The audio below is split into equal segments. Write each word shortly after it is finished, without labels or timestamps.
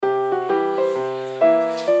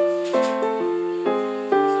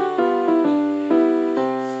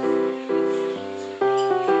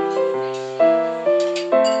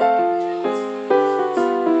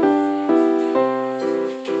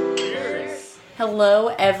Hello,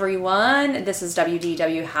 everyone. This is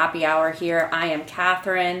WDW Happy Hour here. I am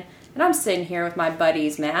Catherine, and I'm sitting here with my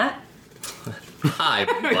buddies, Matt. Hi,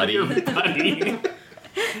 buddy. Your buddy.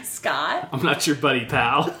 Scott. I'm not your buddy,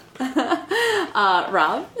 pal.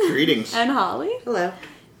 Rob. Greetings. And Holly. Hello.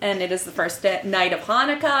 And it is the first night of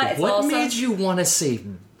Hanukkah. It's What also... made you want to say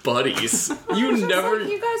buddies? You Just never... like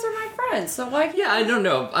you guys are my friends, so why can't Yeah, I don't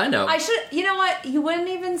know. I know. I should... You know what? You wouldn't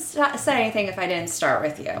even say anything if I didn't start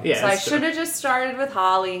with you. Yeah, so I that's true. should have just started with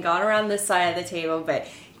Holly and gone around this side of the table, but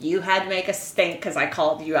you had to make a stink because I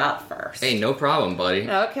called you out first. Hey, no problem, buddy.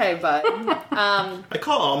 Okay, bud. I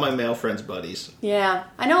call all my male friends buddies. Yeah,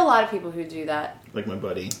 I know a lot of people who do that. Like my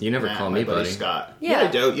buddy. You never Matt, call my me buddy. Scott. Yeah. I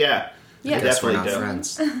do. Yeah. Yeah. I Guess we're definitely not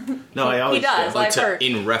do. friends. No, I always He does, do. like- I've heard.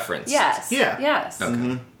 In reference. Yes. Yeah. Yes.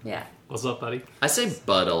 Okay. Yeah. What's up, buddy? I say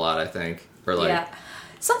bud a lot, I think. Or like... Yeah.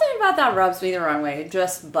 Something about that rubs me the wrong way.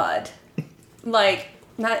 Just Bud. Like,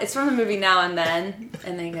 not. It's from the movie Now and Then,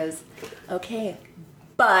 and then he goes, "Okay,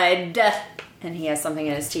 Bud," and he has something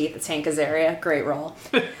in his teeth. It's Hank Azaria. Great role.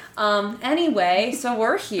 Anyway, so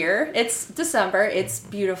we're here. It's December. It's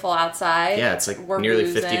beautiful outside. Yeah, it's like We're nearly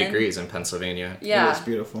boozing. 50 degrees in Pennsylvania. Yeah. It's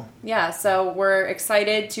beautiful. Yeah, so we're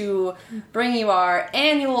excited to bring you our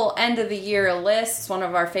annual end of the year list. It's one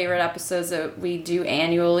of our favorite episodes that we do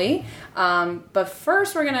annually. But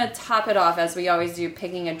first, we're going to top it off, as we always do,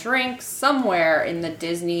 picking a drink somewhere in the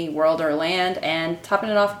Disney world or land. And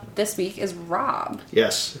topping it off this week is Rob.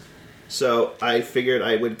 Yes. So I figured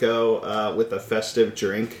I would go with a festive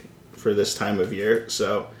drink for this time of year.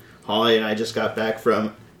 So Holly and I just got back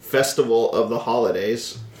from Festival of the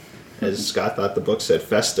Holidays. As Scott thought the book said,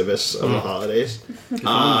 Festivus of the Holidays.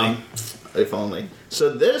 If only. So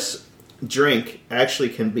this drink actually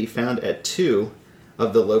can be found at 2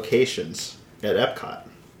 of the locations at Epcot.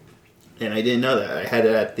 And I didn't know that. I had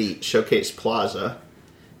it at the Showcase Plaza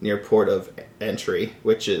near Port of Entry,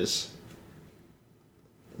 which is...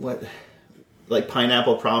 like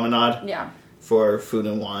Pineapple Promenade Yeah. for food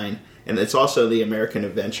and wine, and it's also the American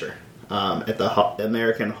Adventure at the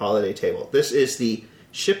American Holiday Table. This is the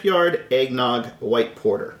Shipyard Eggnog White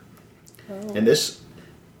Porter, and this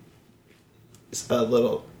is a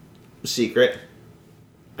little secret.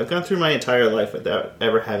 I've gone through my entire life without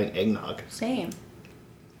ever having eggnog. Same.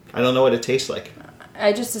 I don't know what it tastes like.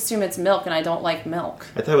 I just assume it's milk, and I don't like milk.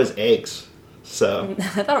 I thought it was eggs. So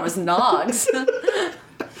I thought it was Nogs.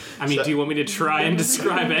 I mean, So- do you want me to try and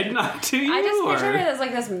describe eggnog to you? I just or? pictured it as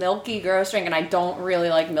like this milky, gross drink, and I don't really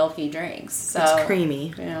like milky drinks. So It's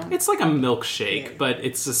creamy. Yeah. It's like a milkshake, but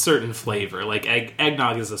it's a certain flavor. Like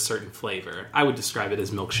eggnog is a certain flavor. I would describe it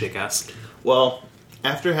as milkshake-esque. well,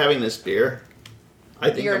 after having this beer,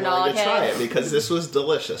 I think You're I'm going to not try head. it because this was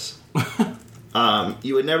delicious.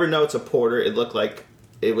 You would never know it's a porter. It looked like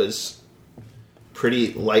it was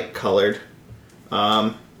pretty light colored.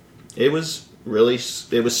 It was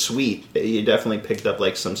sweet. You definitely picked up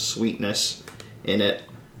like some sweetness in it.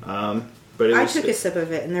 But it I was, took a sip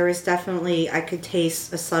of it, and there was definitely, I could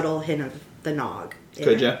taste a subtle hint of the nog. in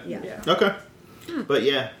Could it. ya? Yeah. Okay. But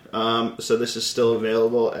yeah, so this is still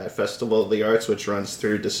available at Festival of the Arts, which runs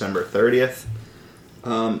through December 30th.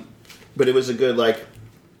 But it was a good, like,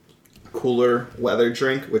 cooler weather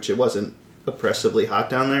drink, which it wasn't oppressively hot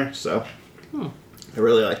down there, so I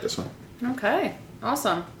really like this one. Okay.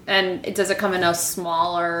 Awesome. And does it come in a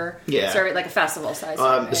smaller, Yeah. serving, like a festival size?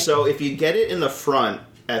 serving? So if you get it in the front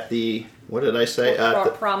at the, what did I say?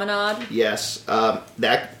 Promenade. Yes,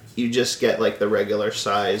 that you just get like the regular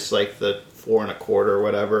size, like the 4 1/4 or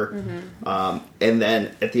whatever. And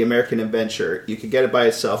then at the American Adventure, you could get it by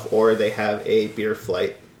itself, or they have a beer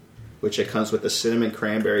flight, which it comes with a cinnamon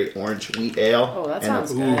cranberry orange wheat ale. Oh, that and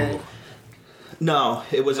sounds a- good. No,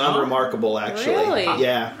 it was unremarkable actually. Really?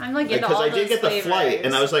 Yeah, I'm, like, into because all I did those get the flight, flavors.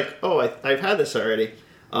 and I was like, oh, I've had this already.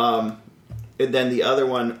 And then the other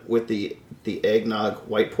one with the eggnog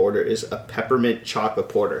white porter is a peppermint chocolate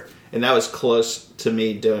porter, and that was close to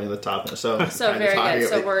me doing the top. So So kinda very talking good.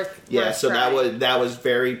 So about- worth. yeah. worth So trying. that was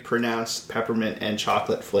very pronounced peppermint and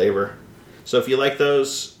chocolate flavor. So if you like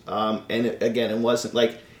those, and it wasn't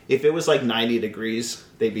like if it was like 90 degrees,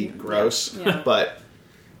 they'd be gross. Yeah. But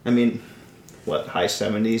I mean, what, high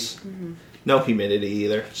 70s? No humidity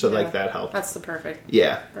either, so Yeah. like that helped. That's the perfect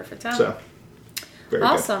time. So very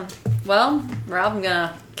Awesome. Well, Rob, I'm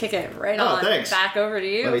gonna kick it right Oh, on thanks. back over to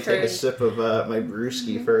you good. Let me for take a sip of my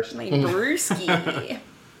brewski first. my brewski.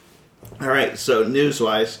 All right, so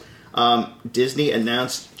news-wise, Disney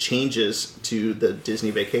announced changes to the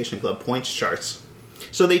Disney Vacation Club points charts.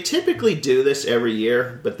 So they typically do this every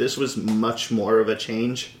year, but this was much more of a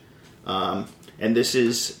change. And this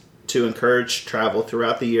is to encourage travel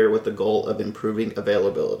throughout the year with the goal of improving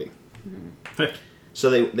availability. So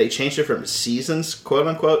they changed it from seasons, quote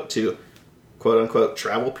unquote, to quote unquote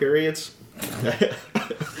travel periods.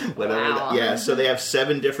 Whatever. Wow. Yeah. So they have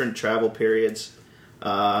 7 different travel periods.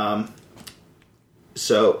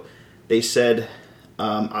 So they said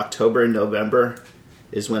October and November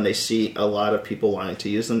is when they see a lot of people wanting to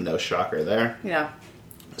use them. No shocker there. Yeah.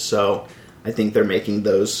 So I think they're making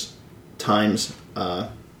those times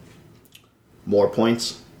more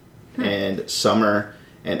points, and summer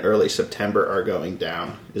and early September are going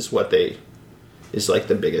down. Is like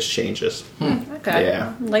the biggest changes. Okay.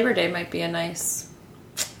 Yeah. Labor Day might be a nice.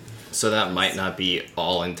 So that might not be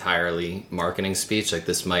all entirely marketing speech. Like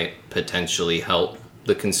this might potentially help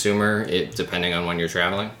the consumer, depending on when you're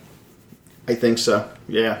traveling. I think so.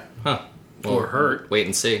 Yeah. Huh. Or hurt. Wait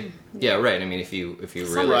and see. Yeah, right. I mean, if you Summers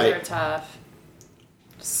really Right. are tough.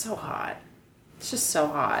 It's so hot. It's just so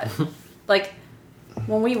hot. Like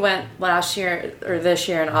when we went last year or this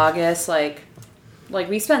year in August, like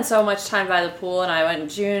we spent so much time by the pool, and I went in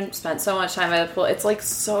June, spent so much time by the pool. It's like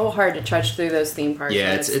so hard to trudge through those theme parks.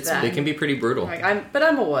 yeah, when it's that. it can be pretty brutal. Like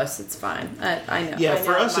I'm a wuss. It's fine. I know. Yeah, I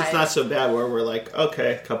for know us, it's not so bad where we're like,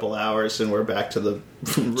 okay, a couple hours and we're back to the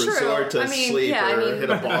resort to I mean, sleep yeah, or I mean- hit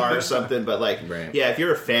a bar or something. But like, Right. yeah, if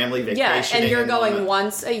you're a family Yeah, vacation and you're going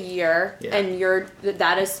once a year, Yeah. and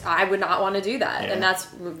that is, I would not want to do that. Yeah. And that's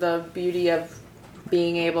the beauty of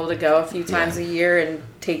being able to go a few times a year and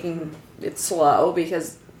taking it slow,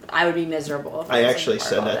 because I would be miserable. If I was in the actually park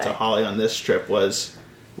said all that to day. Holly on this trip was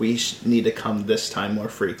we need to come this time more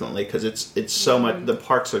frequently because it's so much. The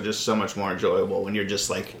parks are just so much more enjoyable when you're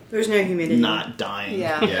just like There's no humidity. not dying.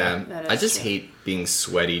 Yeah. Yeah, That I is just true. hate being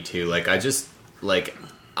sweaty too. Like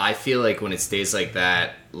I feel like when it stays like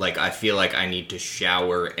that, like I feel like I need to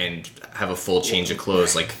shower and have a full change of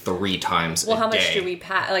clothes like 3 times Well, a how day. much do we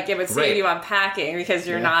pack? Like, it would save Right. you on packing because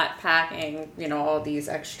you're Yeah. not packing, all these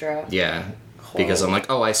extra. Yeah. Because I'm like,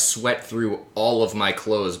 oh, I sweat through all of my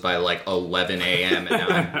clothes by like 11 a.m. and now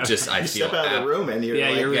I You feel step out of the room and you're Yeah,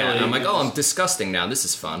 like, you're Yeah, and really- I'm like, oh, I'm disgusting now. This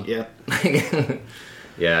is fun. yeah.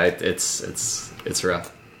 Yeah, it's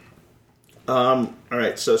rough. All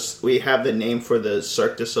right, so we have the name for the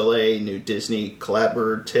Cirque du Soleil new Disney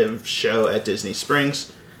collaborative show at Disney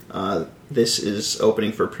Springs. This is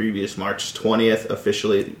opening for previews March 20th,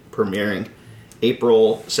 officially premiering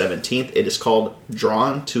April 17th. It is called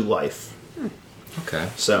Drawn to Life. Okay.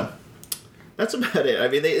 So that's about it. I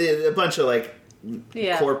mean, they a bunch of like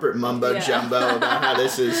Yeah. corporate mumbo jumbo about how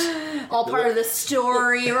this is. All part of the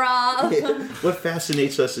story, Rob. What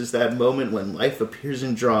fascinates us is that moment when life appears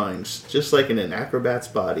in drawings, just like in an acrobat's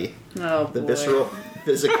body. Oh, The boy. visceral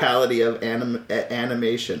physicality of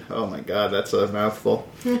animation. Oh my god, that's a mouthful.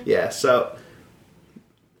 Yeah, so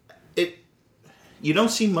you don't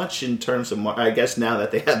see much in terms of. I guess now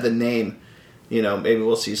that they have the name, maybe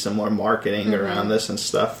we'll see some more marketing around this and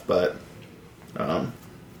stuff. But I'm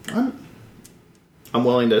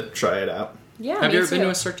willing to try it out. Yeah, Have me you ever too. been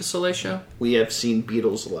to a Cirque du Soleil show? We have seen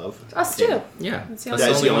Beatles Love. Us too. Yeah. That's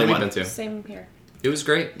That's the the only one one. we've been to. Same here. It was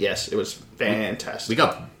great. Yes, it was fantastic. We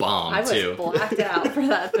got bombed I was too. blacked out for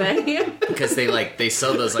that thing. Because they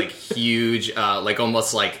sell those like huge, like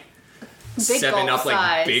almost like Big 7 gulp Up like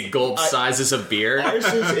size. big gulp sizes of beer. Ours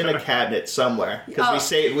is in a cabinet somewhere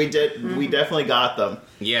because Oh. we definitely got them.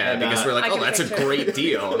 Yeah, And, because we're I like, oh, can that's a picture it. great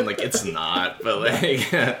deal. I'm like, it's not, but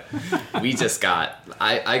like, we just got.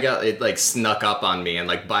 I got it like snuck up on me, and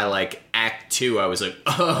like by like Act 2, I was like,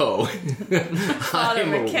 oh, Father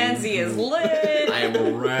Mackenzie is lit. I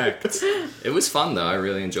am wrecked. It was fun though. I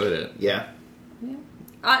really enjoyed it. Yeah,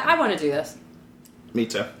 I want to do this. me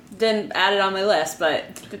too. Didn't add it on my list, but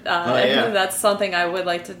yeah. that's something I would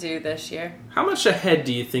like to do this year. How much ahead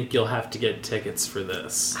do you think you'll have to get tickets for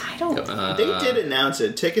this? I don't. They did announce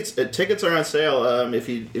it. Tickets are on sale. If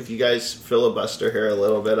you guys filibuster here a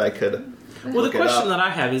little bit, I could. Well, the look it question up. that I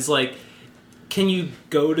have is like, can you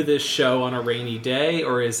go to this show on a rainy day,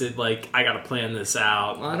 or is it like I got to plan this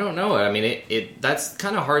out? I don't know. I mean, it that's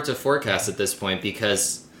kind of hard to forecast at this point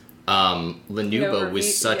because Lanuba review-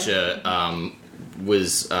 was such yeah. a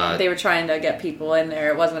They were trying to get people in there.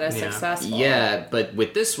 It wasn't as Yeah. successful. Yeah, but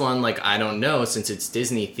with this one, like, I don't know, since it's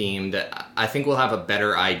Disney themed, I think we'll have a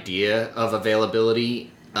better idea of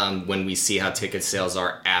availability when we see how ticket sales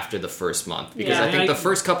are after the first month. Because Yeah. I think the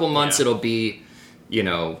first couple months Yeah. it'll be,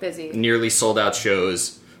 Busy. nearly sold out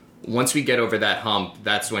shows. Once we get over that hump,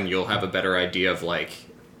 that's when you'll have a better idea of, like,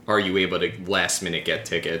 are you able to last minute get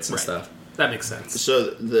tickets and Right. stuff. That makes sense.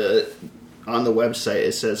 So on the website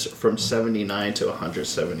it says from 79 to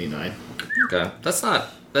 179. Okay.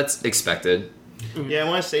 That's expected. Yeah, I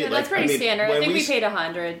want to say Yeah, that's pretty standard. I when think we paid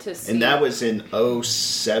 $100 to see. and that was in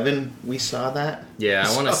 '07. We saw that. Yeah,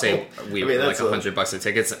 I want to So, say we I mean, were like that's $100 a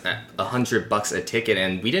ticket, $100 a ticket,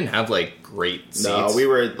 and we didn't have like great seats. No, we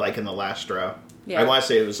were like in the last row. Yeah. I want to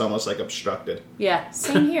say it was almost like obstructed. Yeah,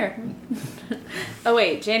 same here. Oh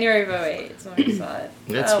wait, January of 08 is when we saw it.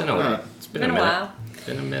 It's been a wow. while. It's been Been a a minute. while. It's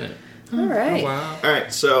been a minute. All right. Oh, wow. All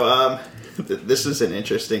right, so this is an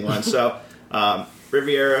interesting one. So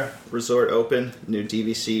Riviera Resort Open, new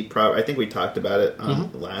DVC. I think we talked about it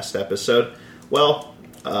on the last episode. Well,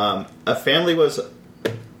 a family was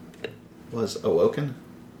awoken.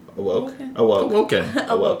 Awoke. Awoken.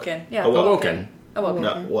 Awoken. Yeah. Awoken. Awoken.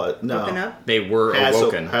 No, what? No. Woken up? They were Has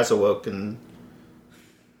awoken. has awoken.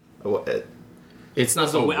 It's not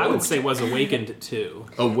so. I would say was awakened to.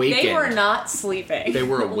 Awakened. They were not sleeping. They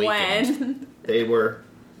were awakened. When? They were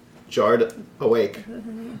jarred awake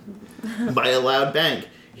by a loud bang.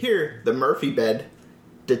 Here, the Murphy bed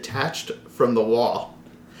detached from the wall.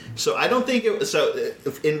 So I don't think it was. So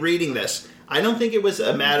in reading this, I don't think it was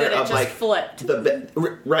a matter That it of just like flipped. the bed.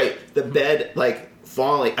 Right, the bed like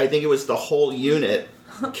falling. I think it was the whole unit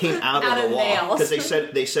came out Out of of the wall nails. because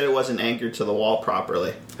they said it wasn't anchored to the wall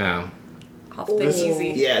properly. Oh. Off the easy.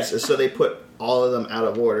 Yes, so they put all of them out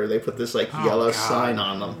of order. They put this like yellow God. sign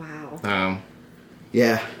on them. Wow.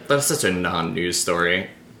 Yeah, That's such a non-news story.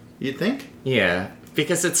 you'd think. Yeah,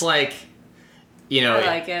 because it's like, you know, I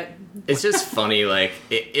like it. it's just funny. Like,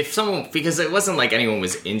 if someone, because it wasn't like anyone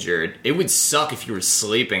was injured. It would suck if you were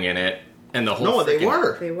sleeping in it and the whole. No, they freaking-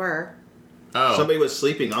 were. They were. Oh, Somebody was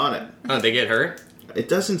sleeping on it. oh, they get hurt. It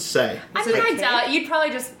doesn't say. I mean, I doubt you'd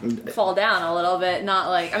probably just fall down a little bit. Not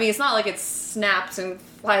like, I mean, it's not like it snaps and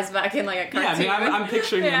flies back in like a cartoon. Yeah, I mean, I'm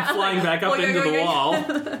picturing Yeah. them flying back up Like, into the wall.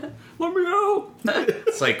 Let me out!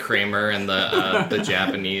 It's like Kramer and the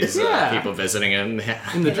Japanese Yeah. people visiting him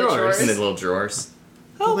In the the drawers. drawers. in the little drawers.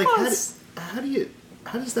 Help Like, us! how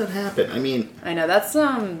does that happen? I mean, I know that's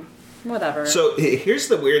whatever. so here's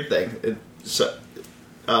the weird thing.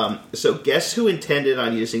 So guess who intended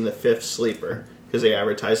on using the fifth sleeper because they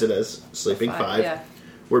advertise it as Sleeping Five. Yeah,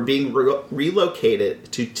 Were being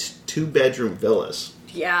relocated to two-bedroom villas.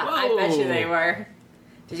 yeah. I bet you Whoa. they were.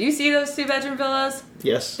 Did you see those 2-bedroom villas?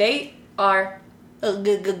 Yes. They are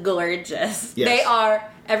gorgeous. Yes. They are.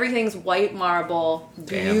 Everything's white marble,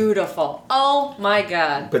 Damn. beautiful. Oh my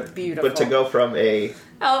god, beautiful. But to go from a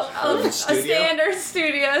a studio? standard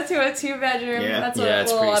studio to a 2-bedroom. Yeah. That's Yeah, a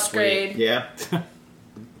it's little pretty sweet. upgrade. yeah,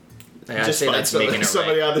 Yeah, I'd just say find that's making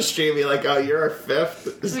somebody it right. on the street be like, "Oh, you're our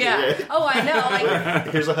fifth." Yeah. Oh, I know. Like,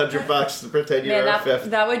 Here's $100 to pretend you're man, our fifth.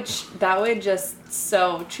 that would just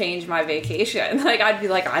so change my vacation. Like, I'd be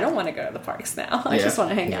like, I don't want to go to the parks now. I Yeah. just want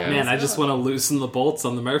to hang out. Yeah. Man, I just want to loosen the bolts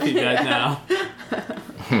on the Murphy bed now.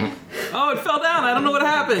 Oh, it fell down. I don't know what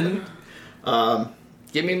happened.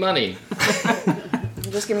 Give me money.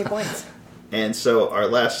 Just give me points. And so our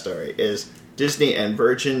last story is Disney and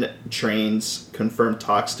Virgin Trains confirm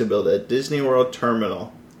talks to build a Disney World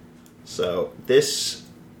terminal. So this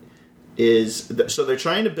is so they're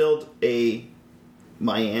trying to build a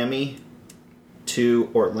Miami to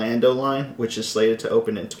Orlando line, which is slated to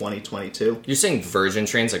open in 2022. You're saying Virgin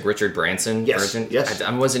Trains, like Richard Branson? Yes, Virgin? yes.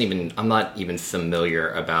 I'm not even familiar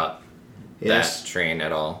about Yes. that train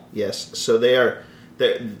at all. Yes, so they are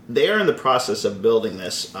in the process of building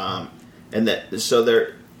this, and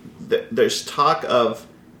there's talk of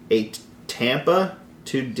a Tampa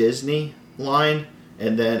to Disney line,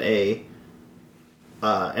 and then a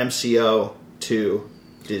MCO to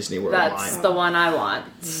Disney World That's line. the one I want.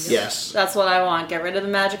 Yes, That's what I want. Get rid of the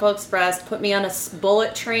Magical Express. Put me on a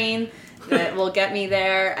bullet train that will get me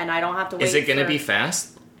there, and I don't have to wait. Is it going to for- be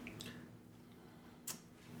fast?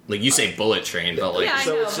 Like, you say bullet train, but like... Yeah, I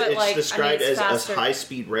so know, it's, but, it's like, I mean, described it's as faster. a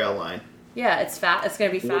high-speed rail line. Yeah, it's fast. It's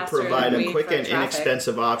going to be Will faster. provide than a waiting quick for and traffic.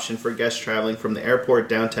 inexpensive option for guests traveling from the airport,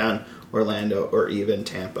 downtown Orlando, or even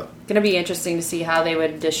Tampa. Going to be interesting to see how they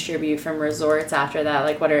would distribute from resorts after that.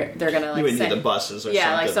 Like, they're going to like You would need send- the buses or yeah,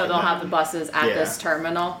 something. like so they'll that. have the buses at Yeah. this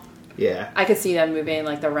terminal. Yeah. I could see them moving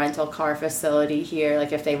like the rental car facility here,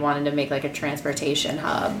 like if they wanted to make like a transportation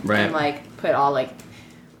hub Right. and like put all like,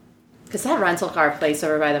 because that rental car place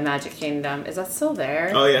over by the Magic Kingdom, is that still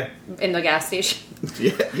there Oh yeah. in the gas station?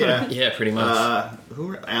 Yeah. Yeah. Yeah, pretty much.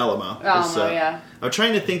 Who are Alamo? Alamo, Is, yeah. I'm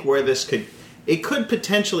trying to think where this could. It could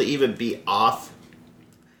potentially even be off.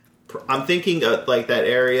 I'm thinking of like that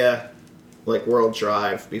area, like World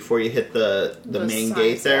Drive, before you hit the main signs,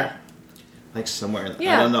 gate there. yeah. Like somewhere. I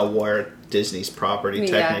Yeah. don't know where Disney's property Yeah.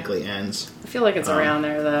 technically ends. I feel like it's around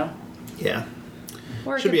there though. Yeah.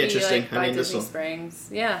 Or it Should could be interesting. Like, I by mean, Disney this'll- Springs.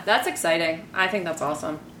 Yeah, that's exciting. I think that's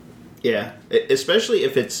awesome. Yeah. Especially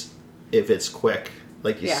if it's if it's quick,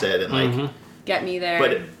 like you Yeah. said, and like. Get me there.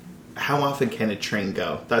 But how often can a train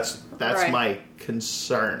go? That's Right. my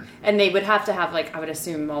concern. And they would have to have, like, I would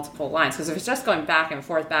assume multiple lines. Because if it's just going back and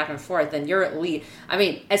forth, then you're at least... I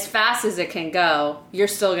mean, as fast as it can go, you're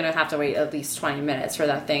still going to have to wait at least 20 minutes for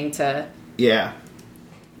that thing to... Yeah.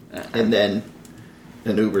 And then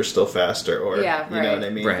an Uber's still faster, or... Yeah, You know right. what I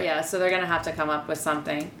mean? Right. Yeah, so they're going to have to come up with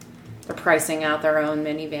something. They're pricing out their own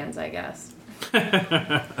minivans, I guess.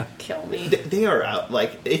 Kill me. They are out.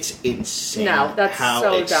 Like, it's insane No, that's how so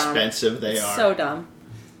dumb. expensive they are. So dumb.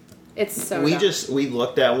 It's so dumb. We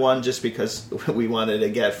looked at one just because we wanted to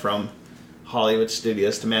get from Hollywood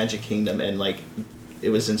Studios to Magic Kingdom, and like it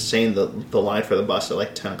was insane the line for the bus at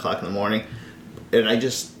like 10 o'clock in the morning, and I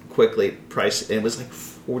just quickly priced it. It was like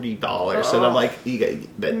 $40, and I'm like,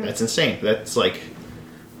 that's insane. That's like,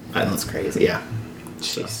 That's crazy. Yeah,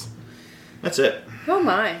 so, Jeez. that's it. Oh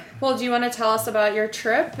my. Well, do you want to tell us about your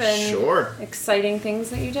trip and Sure. exciting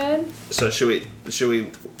things that you did? So should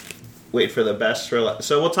we wait for the best for?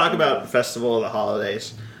 So we'll talk about Festival of the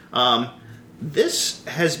Holidays. This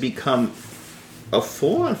has become a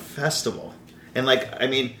full-on festival, and like I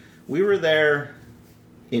mean, we were there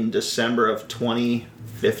in December of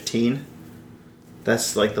 2015.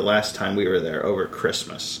 That's like the last time we were there over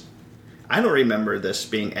Christmas. I don't remember this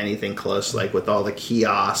being anything close, like with all the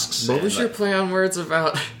kiosks. What and was your play on words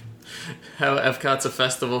about how Epcot's a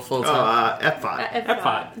festival full time? Epcot.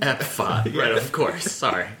 Epcot. Epcot. Right, of course.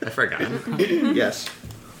 Sorry, I forgot. Yes,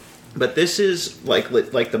 but this is like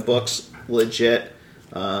the book's legit.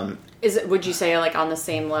 Is it? Would you say like on the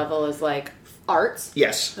same level as like arts?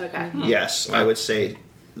 Yes. Okay. Yes, I would say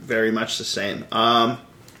very much the same.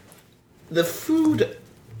 The food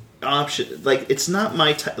option, like, it's not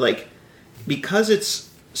my type. Like, because it's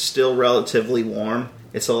still relatively warm,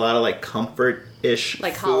 it's a lot of like comfort-ish,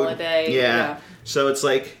 Like food. holiday, yeah. So it's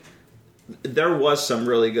like there was some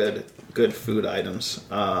really good food items.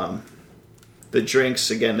 The drinks,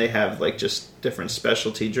 again, they have like just different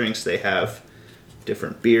specialty drinks. They have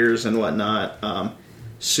different beers and whatnot.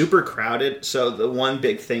 Super crowded. So the one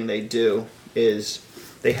big thing they do is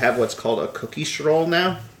they have what's called a cookie stroll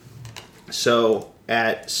now. So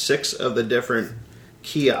at 6 of the different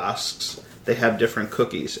kiosks, they have different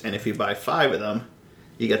cookies, and if you buy 5 of them,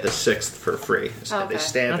 you get the 6th for free. So Okay. they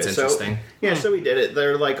stamp That's it. So, interesting. yeah, so we did it.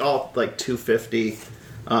 They're like all like $2.50.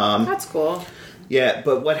 That's cool. Yeah,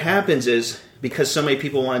 but what happens is because so many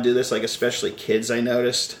people want to do this, like especially kids, I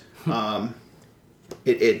noticed,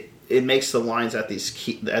 it makes the lines at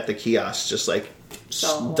at the kiosks just like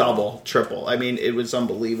So double, triple. I mean, it was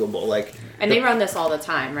unbelievable. Like, And they run this all the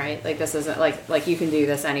time, right? Like this isn't like you can do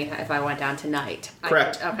this anytime. If I went down tonight,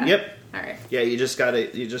 Correct. Okay. Yep. All right. yeah, you just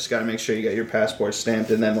gotta make sure you get your passport stamped,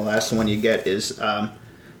 and then the last one you get is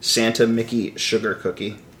Santa Mickey sugar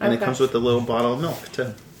cookie, and it Okay. comes with a little bottle of milk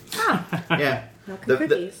too. Ah, Yeah. Milk The- and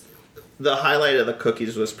cookies. The highlight of the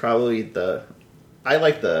cookies was probably I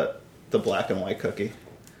like the black and white cookie.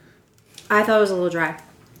 I thought it was a little dry.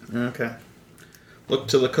 Okay. Look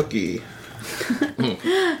to the cookie.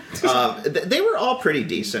 They were all pretty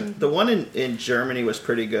decent. The one in Germany was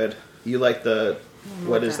pretty good. You like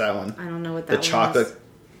what is that one? I don't know what that The one chocolate is.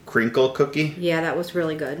 crinkle cookie? Yeah, that was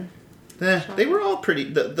really good. They were all pretty.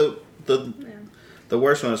 The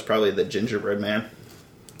worst one was probably the gingerbread man.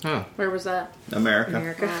 Huh. where was that? America.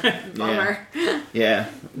 America. Bummer. Yeah,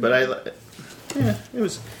 but it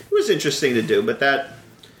was interesting to do. But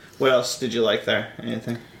what else did you like there?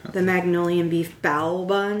 Anything? The Magnolian beef bowl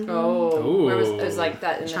bun. Oh, Ooh. where was it? Was like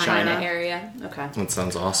that in the China China. area? Okay. That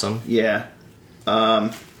sounds awesome. Yeah. Trying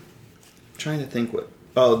to think what.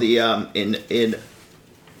 Oh, the in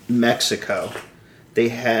Mexico, they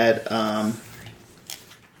had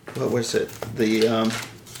what was it? The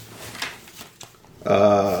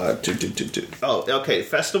Oh, okay.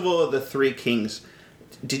 Festival of the Three Kings.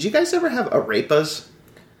 Did you guys ever have arepas?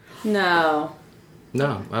 No,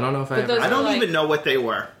 No, I don't know if I But ever. those- I don't like- even know what they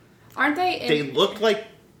were. aren't they? In... They looked like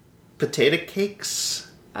potato cakes.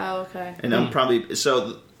 Oh, okay. And I'm probably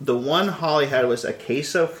so. The one Holly had was a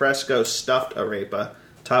queso fresco stuffed arepa,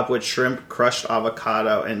 topped with shrimp, crushed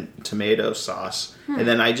avocado, and tomato sauce. And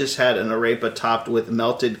then I just had an arepa topped with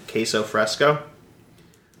melted queso fresco.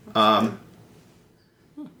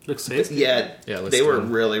 Looks tasty. Yeah, Yeah, let's they do were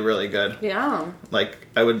them. really, really good. Yeah. Like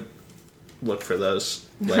I would look for those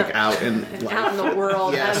like out in like, Out in the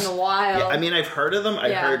world, Yes. out in the wild. Yeah, I mean, I've heard of them. I've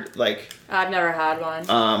Yeah. heard like I've never had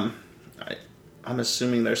one. I'm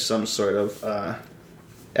assuming there's some sort of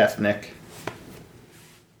ethnic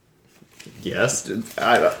Yes.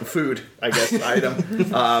 food, I guess,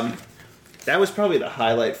 item. That was probably the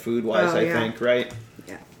highlight food-wise, Oh, I yeah. think, right?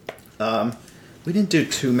 Yeah. We didn't do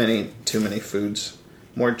too many foods.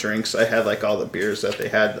 More drinks. I had like all the beers that they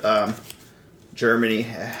had. Germany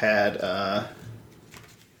had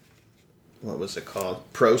what was it called?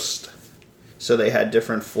 Prost. So they had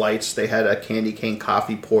different flights. They had a candy cane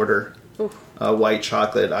coffee porter, a white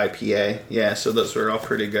chocolate IPA. Yeah, so those were all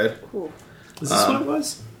pretty good. Cool. Is this what it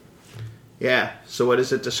was? Yeah. So what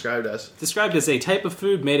is it described as? Described as a type of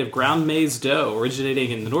food made of ground maize dough, originating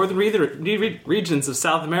in the northern regions of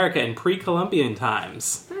South America in pre-Columbian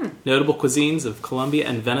times. Notable cuisines of Colombia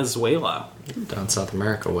and Venezuela. Down South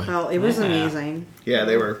America way. Oh, it was amazing. Yeah,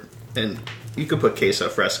 they were, and you could put queso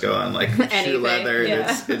fresco on like shoe Anything, leather, and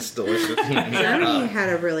yeah. it's delicious. Germany had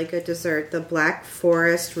a really good dessert, the Black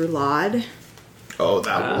Forest roulade. Oh,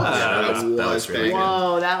 that was really big. good.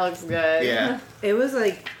 Whoa, that looks good. Yeah, It was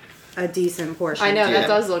like a decent portion. I know, Yeah. that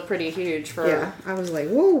does look pretty huge for Yeah, I was like,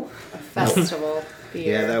 whoa. a festival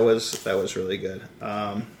beer. yeah, that was really good.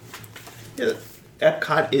 Yeah,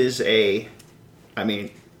 Epcot is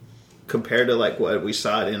compared to like what we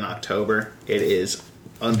saw it in October, it is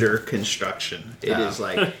under construction. It is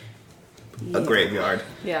like a graveyard.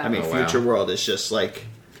 Yeah. I mean, Oh, wow. Future World is just like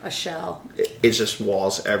A shell. it's just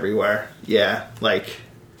walls everywhere. Yeah, like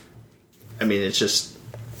I mean, it's just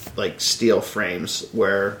like steel frames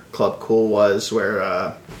where Club Cool was,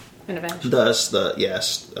 where Intervention. the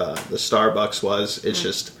Starbucks was. It's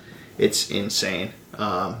just it's insane.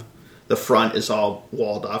 The front is all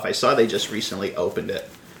walled off. I saw they just recently opened it,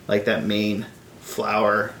 like that main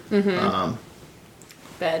flower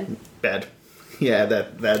Bed. bed. Yeah,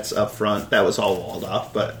 that's up front. That was all walled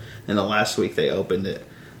off, but in the last week they opened it.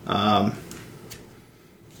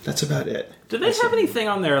 That's about it. Do they have anything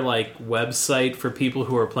on their like website for people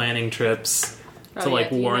who are planning trips to like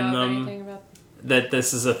do you warn know them anything about- that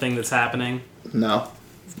this is a thing that's happening? No.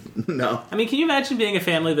 I mean, can you imagine being a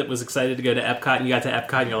family that was excited to go to Epcot and you got to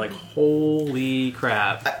Epcot and you're like, holy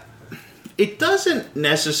crap. It doesn't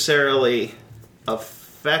necessarily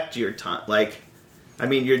affect your time. Like, I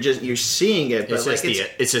mean, you're seeing it, but It's like just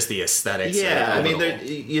it's just the aesthetics. yeah. I mean, there.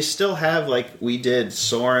 you still have like we did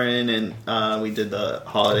Soarin' and we did the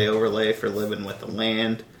holiday overlay for Living with the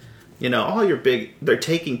Land. You know, all your big. They're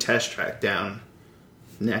taking Test Track down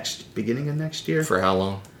beginning of next year. For how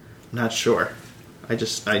long? I'm not sure.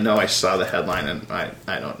 I know I saw the headline and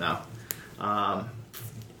I don't know.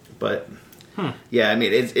 But yeah, I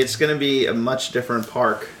mean it's going to be a much different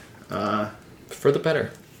park. For the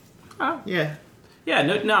better. Yeah. Yeah,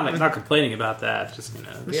 no, I'm not complaining about that. Just, you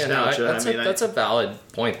know. Yeah, no, Nostalgia. that's a valid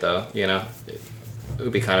point, though. You know, it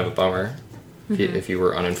would be kind of a bummer if you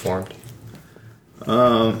were uninformed.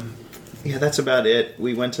 Yeah, that's about it.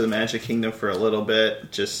 We went to the Magic Kingdom for a little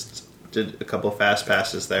bit. Just did a couple fast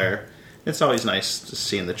passes there. It's always nice to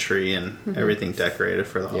seeing the tree and everything decorated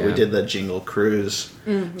for the whole. We Yeah. did the Jingle Cruise,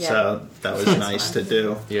 yeah. so that was nice to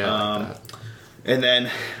do. Yeah, I like that. And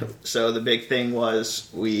then, so the big thing was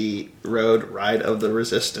we rode Ride of the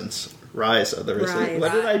Resistance. Rise of the Resistance. Rise.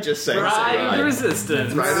 What did I just say? Ride of the Ride.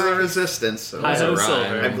 Resistance. Ride of the Resistance. So Hi Ho Ride.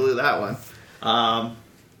 Silver. I blew that one.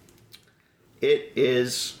 It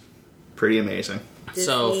is pretty amazing.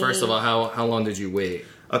 So, Disney. first of all, how long did you wait?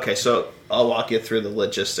 Okay, so I'll walk you through the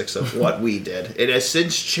logistics of what we did. It has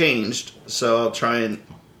since changed, so I'll try and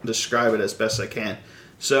describe it as best I can.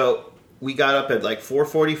 So we got up at like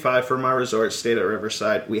 4:45 from our resort, stayed at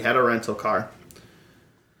Riverside. We had a rental car.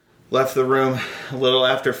 Left the room a little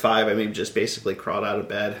after 5. I mean, just basically crawled out of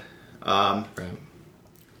bed. Right.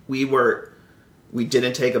 We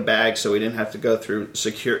didn't take a bag, so we didn't have to go through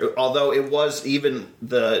secure. Although it was even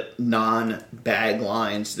the non-bag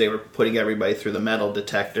lines, they were putting everybody through the metal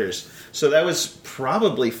detectors. So that was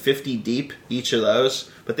probably 50 deep, each of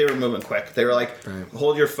those. But they were moving quick. They were like, Right.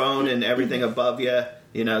 hold your phone and everything above you,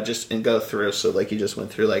 you know, and go through. So like you just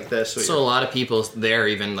went through like this. So a lot of people there,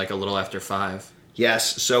 even like a little after 5.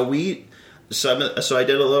 Yes. So I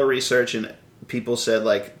did a little research, and people said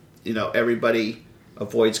like, you know, everybody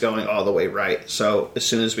avoids going all the way right. So as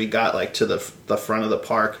soon as we got like to the front of the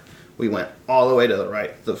park, we went all the way to the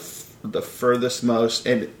right, the furthest most,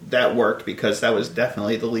 and that worked because that was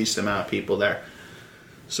definitely the least amount of people there.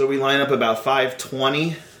 So we line up about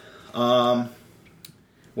 5:20.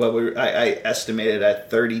 I estimated at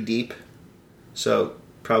 30 deep, so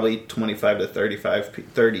probably 25 to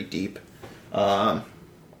 30 deep.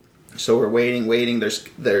 So we're waiting.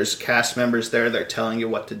 There's cast members there. They're telling you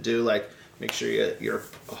what to do. Like, make sure your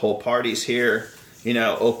whole party's here. You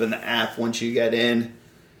know, open the app once you get in.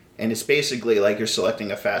 And it's basically like you're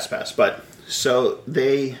selecting a fast pass. But so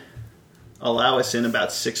they allow us in about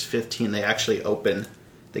 6:15. They actually open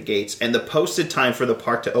the gates. And the posted time for the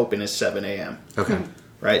park to open is 7 a.m. Okay.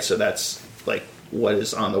 Right? So that's like what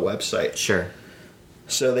is on the website. Sure.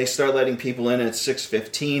 So they start letting people in at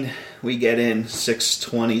 6:15. We get in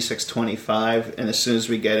 6:20, 6:25, and as soon as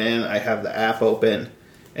we get in, I have the app open,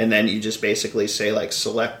 and then you just basically say like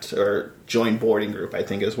select or join boarding group, I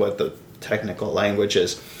think is what the technical language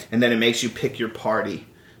is, and then it makes you pick your party.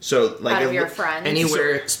 So like Out of your friends.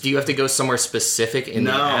 Anywhere? Do you have to go somewhere specific in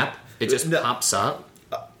the app? It just pops up.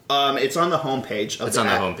 It's on the homepage. It's on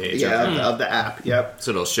the homepage. Yeah, Okay. of the app. Yep.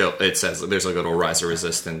 So it'll show. It says there's like a little Rise of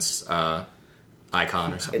Resistance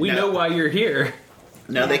icon or something. We No. know why you're here.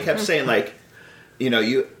 Now they kept saying like,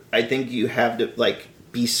 I think you have to like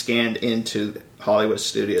be scanned into Hollywood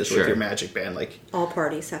Studios Sure. with your Magic Band, like, All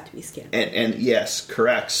parties have to be scanned. and yes,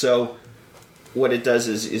 correct. So what it does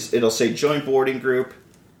is it'll say join boarding group,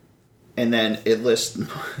 and then it lists,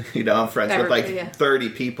 I'm friends with like Everybody, yeah. 30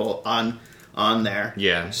 people on there.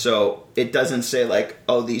 Yeah. So it doesn't say like,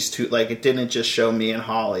 oh, these two, like it didn't just show me and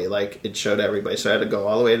Holly, like it showed everybody. So I had to go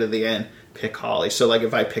all the way to the end, pick Holly. So like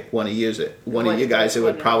if I pick one of you guys, it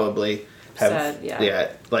would probably have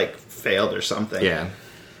Said, like failed or something. Yeah.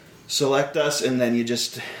 Select us, and then you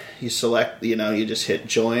select, you just hit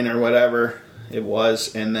join or whatever it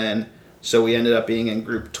was, and then so we ended up being in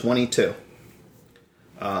group 22.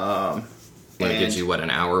 When it gives you an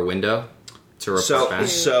hour window to report back.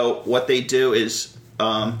 So what they do is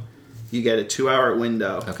you get a 2-hour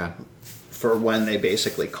window Okay. for when they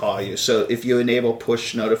basically call you. So if you enable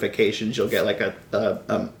push notifications, you'll get like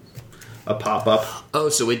a pop up. Oh,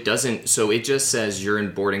 so it doesn't. So it just says you're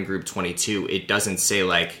in boarding group 22. It doesn't say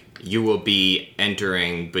like you will be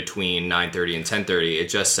entering between 9:30 and 10:30. It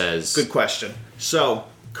just says. Good question. So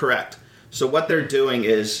correct. So what they're doing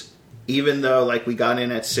is, even though like we got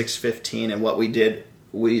in at 6:15, and what we did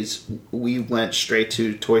was we went straight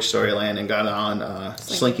to Toy Story Land and got on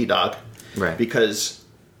Slinky Dog, Right. Because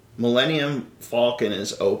Millennium Falcon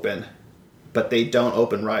is open, but they don't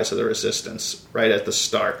open Rise of the Resistance right at the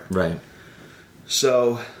start. Right.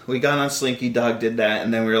 So we got on Slinky Dog, did that,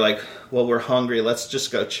 and then we were like, well, we're hungry. Let's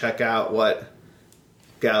just go check out what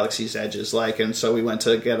Galaxy's Edge is like. And so we went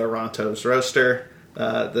to get a Ronto's Roaster,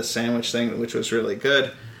 the sandwich thing, which was really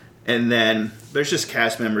good. And then there's just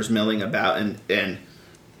cast members milling about, and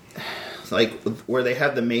like where they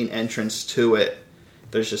have the main entrance to it,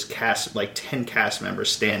 there's just 10 cast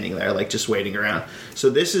members standing there, like just waiting around. So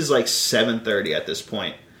this is like 7:30 at this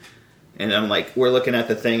point. And I'm like, we're looking at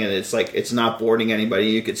the thing, and it's like, it's not boarding anybody.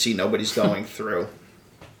 You could see nobody's going through.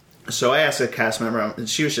 So I asked a cast member, and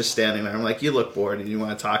she was just standing there. I'm like, you look bored, and you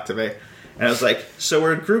want to talk to me? And I was like, so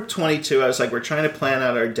we're in group 22. I was like, we're trying to plan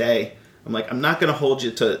out our day. I'm like, I'm not going to hold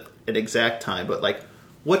you to an exact time, but like,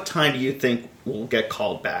 what time do you think we'll get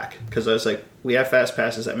called back? Because I was like, we have fast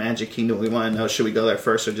passes at Magic Kingdom. We want to know, should we go there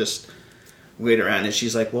first or just wait around? And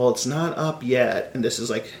she's like, well, it's not up yet. And this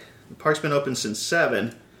is like, the park's been open since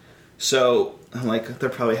 7. So I'm like, they're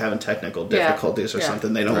probably having technical difficulties or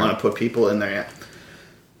something. They don't want to put people in there yet.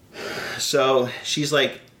 So she's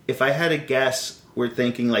like, if I had to guess, we're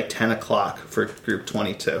thinking like 10 o'clock for group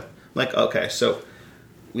 22. I'm like, okay. So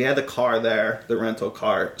we had the car there, the rental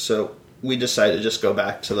car. So we decided to just go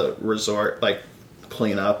back to the resort, like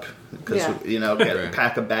clean up, because,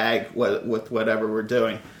 pack a bag with whatever we're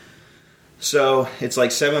doing. So it's like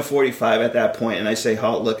 7:45 at that point, and I say,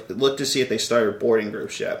 "Halt! Look to see if they started boarding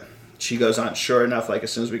groups yet." She goes on. Sure enough, like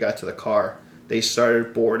as soon as we got to the car, they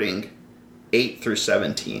started boarding 8 through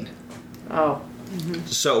 17. Oh.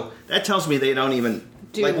 So that tells me they don't even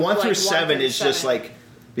Do, like 1 through like, 7 1 is through just 7. like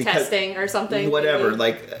because Testing or something. whatever. maybe?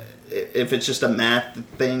 Like if it's just a math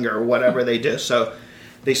thing or whatever they do. So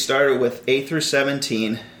they started with 8 through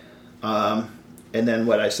 17, and then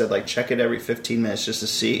what I said, like check it every 15 minutes just to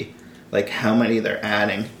see like how many they're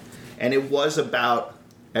adding, and it was about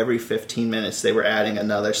every 15 minutes they were adding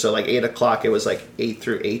another. So like 8 o'clock it was like 8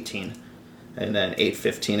 through 18, and then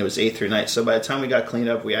 8:15 it was 8 through 9. So by the time we got cleaned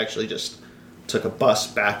up, we actually just took a bus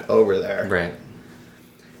back over there. Right.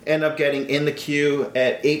 End up getting in the queue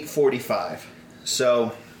at 8:45.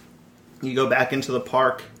 So you go back into the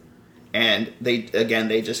park, and they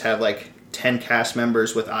just have like 10 cast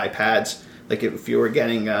members with iPads. Like if you were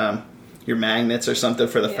getting your magnets or something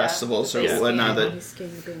for the festivals or whatnot, that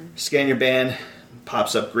scan your band,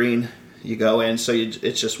 pops up green, you go in. So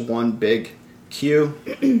it's just one big queue.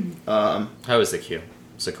 How is the queue?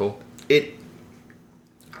 Is it cool?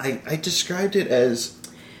 I described it as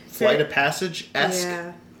Flight of Passage-esque.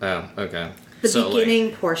 Yeah. Oh, okay. The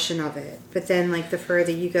beginning portion of it. But then, like, the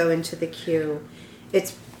further you go into the queue,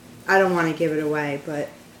 it's... I don't want to give it away, but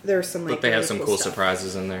there's some, like... But they have really some cool stuff.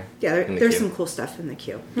 surprises in there. Yeah, in the there's queue. some cool stuff in the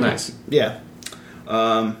queue. Nice. Yeah.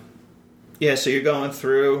 So you're going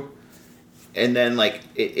through, and then, like,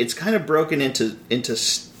 it's kind of broken into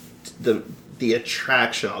the the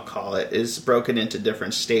attraction, I'll call it, is broken into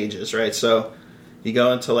different stages, right? So you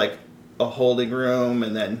go into like a holding room,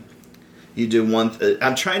 and then you do one.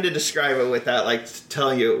 I'm trying to describe it without like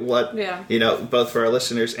telling you what, you know, both for our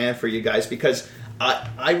listeners and for you guys, because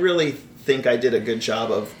I really think I did a good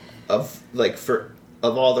job of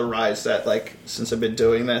all the rides that, like, since I've been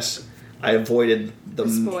doing this, I avoided the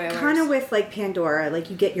spoilers. Kind of with like Pandora, like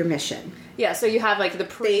you get your mission. Yeah, so you have like the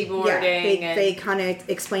pre-boarding. They kind of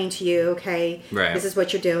explain to you, okay, Right. this is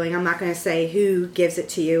what you're doing. I'm not going to say who gives it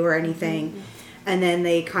to you or anything. And then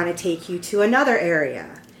they kind of take you to another area.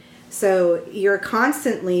 So you're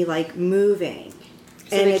constantly like moving.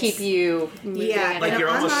 So they keep you moving. Yeah, like and you're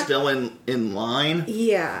I'm almost not- still in line,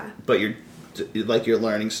 Yeah. but you're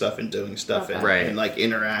learning stuff and doing stuff and, Right. and like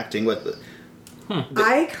interacting with the.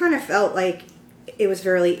 I kind of felt like it was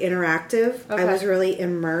really interactive. Okay. I was really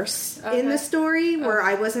immersed in the Okay. story where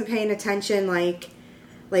I wasn't paying attention like,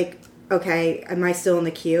 okay, am I still in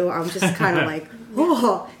the queue? I'm just kind of like,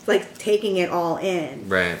 oh, like taking it all in.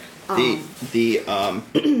 Right.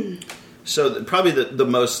 Probably the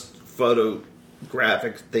most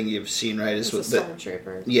photographic thing you've seen, right, is It's with a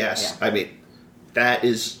stormtrooper. Yes, Yeah. I mean that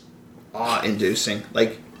is awe-inducing.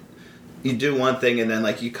 Like you do one thing, and then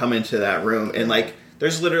like you come into that room, and like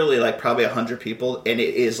there's literally like probably 100 people, and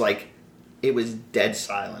it is like it was dead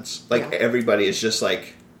silence. Like everybody is just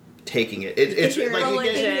like taking it. It's You're like you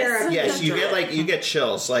religious. get yes, you get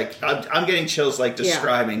chills. Like I'm getting chills like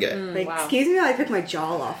describing it. Like, Wow. excuse me, I picked my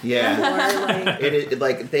jaw off. Yeah. Or, like, It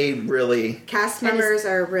like they really cast members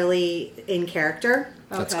are really in character.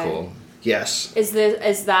 That's Okay. cool. yes. Is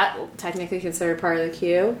that technically considered part of the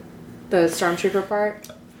queue? The stormtrooper part?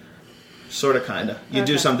 Sort of, kind of. You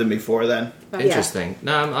do Okay. something before then. Interesting.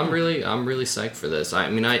 No, I'm really psyched for this. I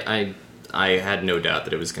mean, I had no doubt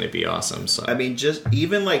that it was going to be awesome. So I mean, just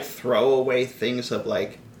even like throwaway things of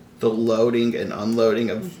like the loading and unloading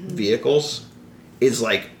of vehicles is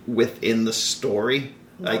like within the story.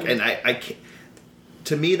 Like, and I can't,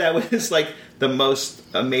 to me that was like the most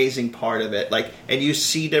amazing part of it. Like, and you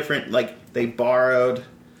see different, like they borrowed.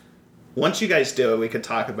 Once you guys do it, we could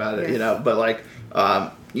talk about it, you know. But like,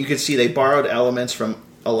 you could see they borrowed elements from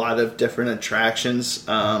a lot of different attractions.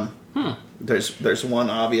 There's one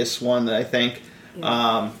obvious one that I think.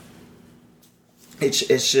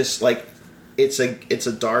 It's just like it's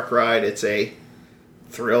a dark ride. It's a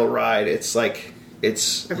thrill ride. It's like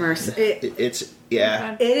it's Immersive. it's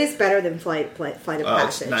yeah. It is better than Flight of It's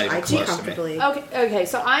Passage. not even I close do to me. comfortably. Okay,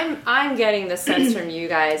 so I'm getting the sense from you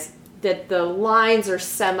guys that the lines are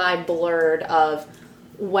semi-blurred of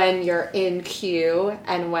when you're in queue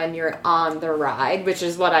and when you're on the ride, which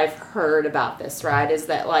is what I've heard about this ride, is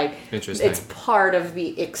that like Interesting. it's part of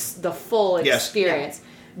the full Yes. experience.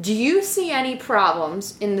 Do you see any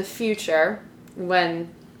problems in the future when,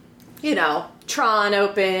 you know, Tron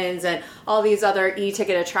opens and all these other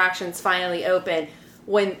e-ticket attractions finally open,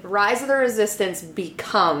 when Rise of the Resistance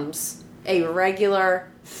becomes a regular,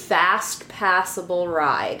 fast, passable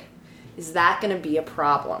ride? Is that going to be a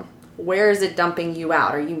problem? Where is it dumping you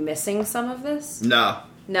out? Are you missing some of this? No.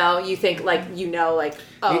 No, you think like, you know, like,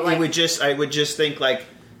 oh, I would just think like,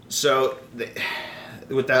 so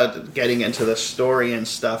without getting into the story and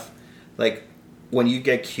stuff, like when you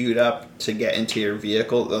get queued up to get into your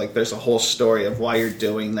vehicle, like there's a whole story of why you're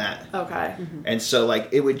doing that. okay. And so like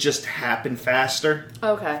it would just happen faster.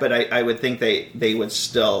 Okay. But I would think they would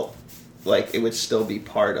still, like, it would still be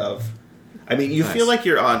part of. I mean, you Nice. feel like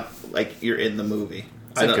you're in the movie.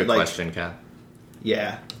 It's a good question, Kat.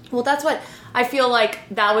 Yeah. Well, that's what I feel like.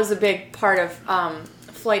 That was a big part of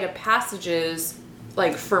Flight of Passages.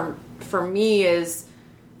 Like for me, is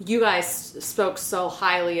you guys spoke so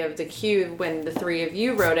highly of the queue when the three of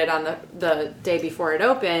you wrote it on the day before it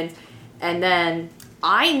opened, and then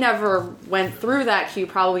I never went through that queue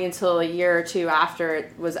probably until a year or two after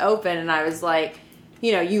it was open, and I was like,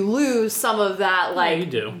 you know, you lose some of that, like, you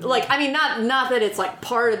do. like, I mean, not that it's like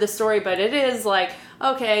part of the story, but it is like,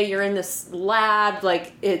 okay, you're in this lab,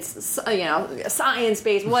 like it's, you know, science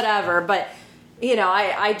based, whatever, but you know,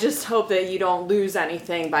 I just hope that you don't lose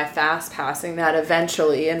anything by fast passing that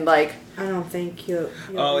eventually, and like, I don't think you.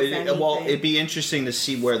 Well, it'd be interesting to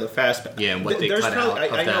see where the fast pass. Yeah, and what they cut out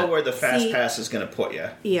of I know that. where the fast See- pass is going to put you.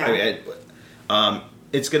 Yeah. I mean,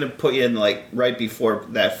 it's going to put you in like right before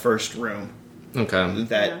that first room Okay.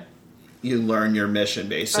 that you learn your mission So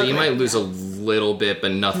basically. you might lose a little bit,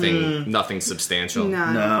 but nothing substantial. No,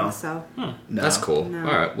 I No. don't think so. No. That's cool. No.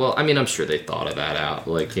 All right. Well, I mean, I'm sure they thought of that out.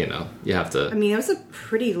 Like, you know, you have to. I mean, it was a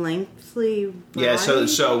pretty lengthy. Yeah.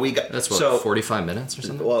 So we got That's what, so 45 minutes or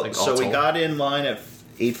something. well. Like, all So we told? got in line at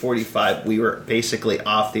 8:45. We were basically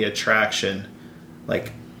off the attraction,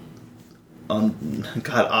 like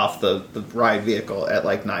got off the ride vehicle at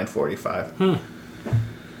like 9:45.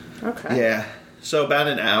 Okay. Yeah, so about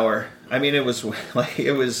an hour. I mean, it was like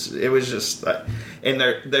it was just, and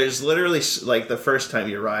there's literally like the first time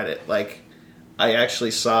you ride it, like I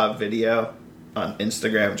actually saw a video on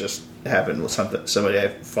Instagram just happened with somebody I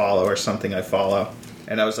follow or something I follow.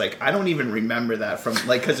 And I was like, I don't even remember that from,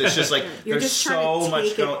 like, because it's just like, You're there's just trying so to much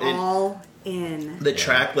take it going all in. The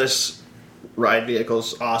trackless ride vehicle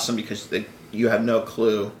is awesome because you have no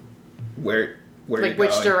clue where Like you're which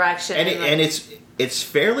going. direction. And it's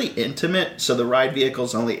fairly intimate, so the ride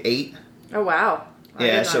vehicle's only 8. Oh, wow. I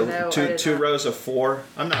Yeah, did not so know. I did two not. rows of 4.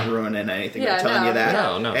 I'm not ruining anything. Yeah, I'm telling no. you that.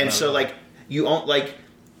 No, And no, so no. like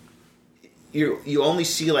you only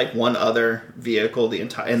see like one other vehicle the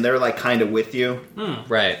entire, and they're like kind of with you.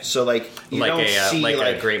 Right. So like you Like don't see like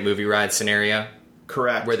like a great movie ride scenario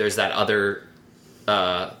correct where there's that other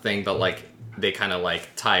thing, but like they kind of like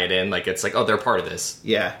tie it in. Like it's like, oh, they're part of this.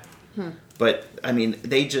 yeah. But I mean,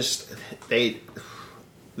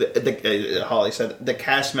 Holly said the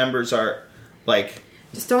cast members are like.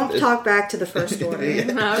 Just don't talk back to the first order. Okay.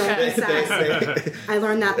 Don't be sassy. I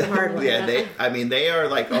learned that the hard way. Yeah, they are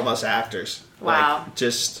like almost actors. Wow. Like,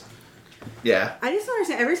 just yeah. I just don't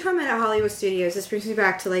understand. Every time I'm at Hollywood Studios, this brings me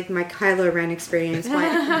back to like my Kylo Ren experience.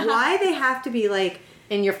 Why they have to be like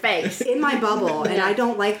In your face. in my bubble, and Yeah. I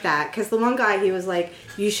don't like that. Because the one guy, he was like,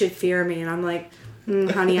 "You should fear me," and I'm like,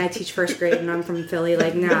 "Honey, I teach first grade, and I'm from Philly.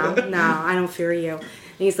 Like, no, I don't fear you." And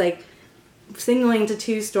he's like signaling to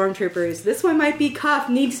 2 stormtroopers, "This one might be cuffed,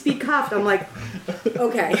 needs to be cuffed." I'm like,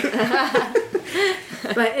 okay.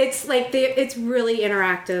 But it's like it's really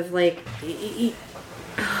interactive. Like,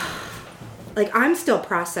 like I'm still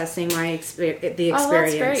processing the experience. Oh,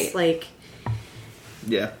 that's great. Like,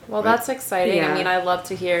 Yeah. Well, that's exciting. Yeah. I mean, I love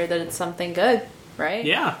to hear that it's something good, right?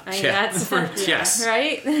 Yeah. I mean, Yeah. that's Yes.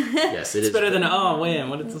 right. Yes, it It's is. better than, oh, wait,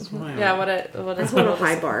 what is this one? Yeah. What is it's a little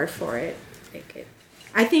high bar for it.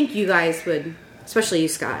 I think you guys would, especially you,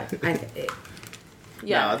 Scott.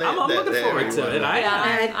 Yeah. No, I'm looking forward to it.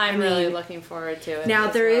 Yeah, I'm really mean, looking forward to it. now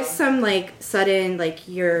as there is well. some like sudden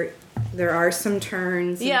there are some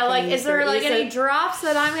turns. and Yeah, like, things. is there like is any drops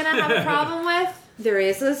that I'm gonna have a problem with? There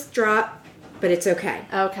is this drop, but it's okay.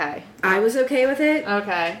 Okay. I was okay with it,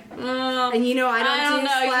 Okay. and you know I don't do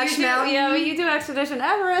Splash You do, Mountain. yeah, but you do Expedition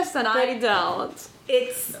Everest, and I don't.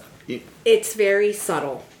 It's very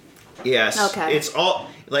subtle. Yes. Okay. It's all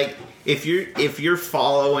like if you're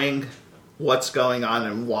following what's going on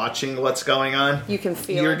and watching what's going on, You can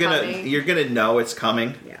feel you're it gonna coming. you're gonna know it's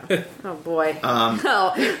coming. Yeah. Oh boy. Oh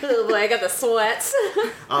boy, I got the sweats.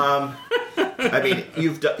 I mean,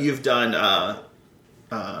 you've done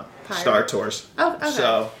Star Tours. Oh, okay.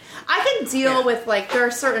 So I can deal Yeah. with like there are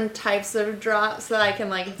certain types of drops that I can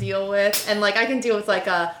like deal with, and like I can deal with like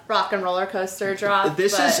a rock and roller coaster drop.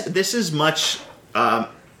 this but- is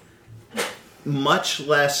much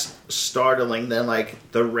less startling than like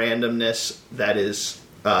the randomness that is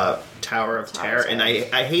Tower of Terror, and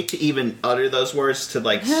I hate to even utter those words to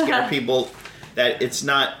like scare people that it's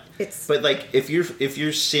not. But like if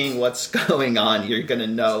you're seeing what's going on, you're gonna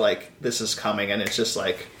know like this is coming, and it's just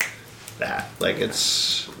like that. Like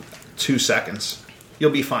it's 2 seconds. You'll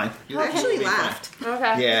be fine. I actually You'll be fine. laughed.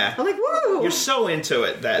 okay. Yeah. I'm like, whoa! You're so into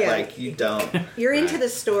it that Yeah. like you don't. You're into the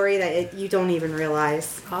story that you don't even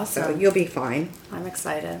realize. Awesome. So you'll be fine. I'm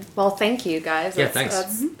excited. Well, thank you guys. Yeah, thanks.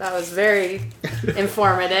 That was very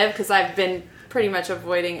informative because I've been pretty much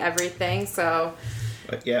avoiding everything, so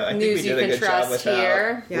But yeah, I think News we you did a can good job trust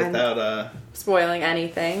here. Yeah. without spoiling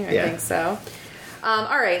anything. I Yeah. think so.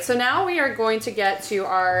 All right, so now we are going to get to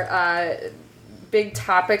our big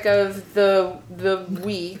topic of the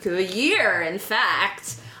week, the year, in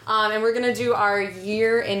fact, and we're going to do our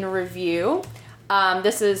year in review.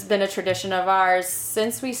 This has been a tradition of ours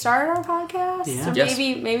since we started our podcast. Yeah. So Yes.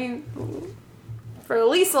 maybe for at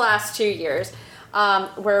least the last 2 years.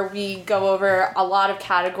 Where we go over a lot of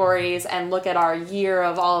categories and look at our year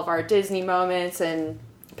of all of our Disney moments and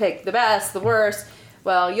pick the best, the worst.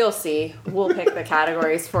 Well, you'll see. We'll pick the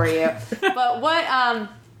categories for you. But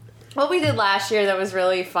what we did last year that was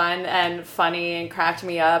really fun and funny and cracked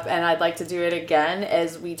me up, and I'd like to do it again,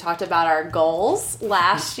 is we talked about our goals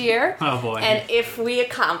last year. Oh, boy. And if we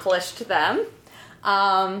accomplished them.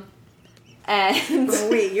 And Oh,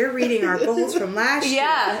 wait, you're reading our goals from last year.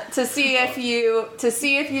 yeah, to see if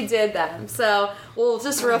you did them. So we'll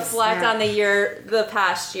just reflect snap. on the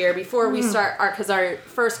past year before we start because our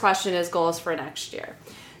first question is goals for next year.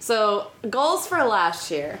 So goals for last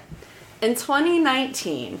year in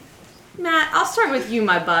 2019. Matt, I'll start with you,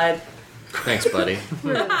 my bud. Thanks, buddy.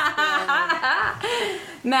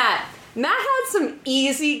 Matt, Matt had some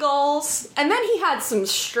easy goals, and then he had some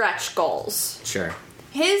stretch goals. Sure.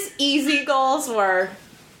 His easy goals were,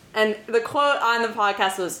 and the quote on the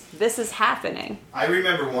podcast was, "This is happening." I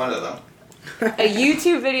remember one of them. A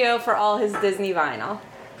YouTube video for all his Disney vinyl.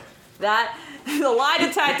 That, the lie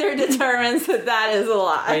detector determines that is a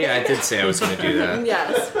lie. Oh, yeah, I did say I was going to do that.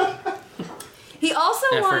 Yes. He also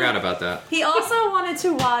I forgot about that. He also wanted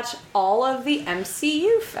to watch all of the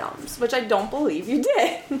MCU films, which I don't believe you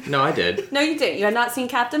did. No, I did. No, you didn't. You had not seen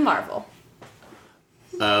Captain Marvel.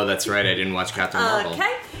 Oh, that's right. I didn't watch Captain Marvel.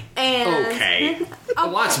 Okay. And Okay. I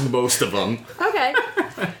watched most of them. Okay.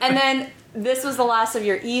 And then this was the last of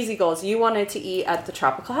your easy goals. You wanted to eat at the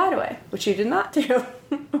Tropical Hideaway, which you did not do.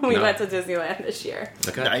 We No. went to Disneyland this year.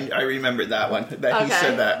 Okay. I remembered that one. That he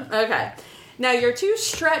said that. Okay. Now, your 2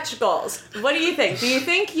 stretch goals. What do you think? Do you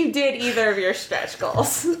think you did either of your stretch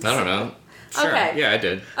goals? I don't know. Sure. Okay. Yeah, I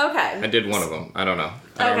did. Okay. I did one of them. I don't know.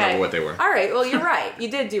 I don't remember what they were. All right. Well, you're right.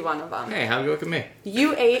 You did do one of them. Hey, how'd you look at me?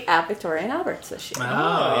 You ate at Victoria and Albert's this year. Oh,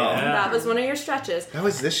 yeah. That was one of your stretches. That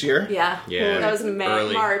was this year? Yeah. Yeah. That was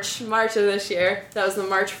Early. March of this year. That was the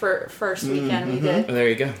March 1st weekend we did. Oh, there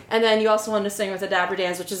you go. And then you also wanted to sing with the Dapper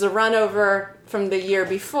Dans, which is a run over from the year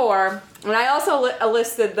before. And I also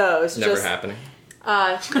listed those. Never happening.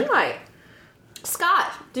 You might.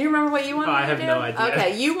 Scott, do you remember what you wanted I to have do? no idea.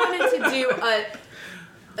 Okay, you wanted to do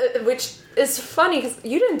which is funny because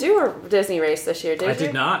you didn't do a Disney race this year, did you? I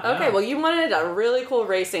did not, no. Okay, well, you wanted a really cool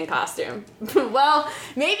racing costume. Well,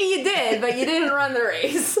 maybe you did, but you didn't run the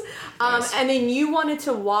race. Nice. And then you wanted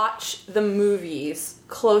to watch the movies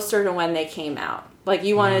closer to when they came out. Like,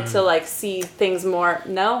 you wanted to, like, see things more...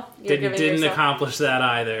 No? You're Didn't giving yourself- accomplish that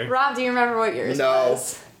either. Rob, do you remember what yours No.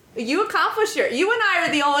 was? You accomplished your... You and I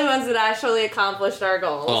are the only ones that actually accomplished our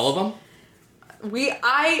goals. All of them?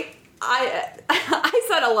 I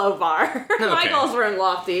set a low bar. My Okay. goals weren't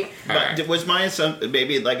lofty. But was mine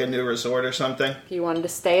maybe like a new resort or something? You wanted to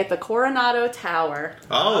stay at the Coronado Tower.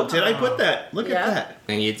 Oh, did I put that? Look Yeah. at that.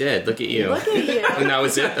 And you did. Look at you. Look at you. And that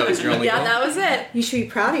was it? That was your only Yeah, goal? that was it. You should be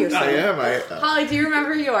proud of yourself. I am. Holly, do you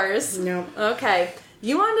remember yours? No. Okay.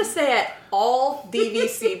 You wanted to stay at all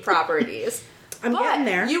DVC properties. I'm But getting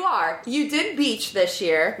there. You are. You did beach this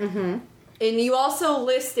year. Mm-hmm. And you also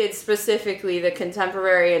listed specifically the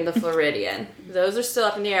Contemporary and the Floridian. Those are still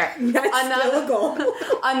up in the air. That's still a goal.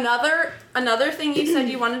 Another thing you said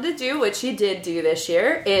you wanted to do, which you did do this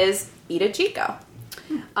year, is eat at Chico.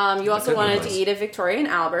 You also Good wanted to advice. eat at Victoria and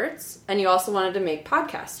Albert's, and you also wanted to make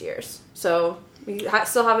podcast years. So we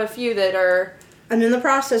still have a few that are... I'm in the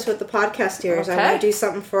process with the podcast years. I Okay. want to do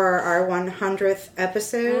something for our 100th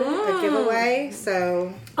episode, a giveaway.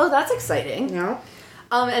 So, Oh, that's exciting. you know.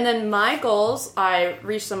 And then my goals, I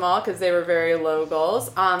reached them all because they were very low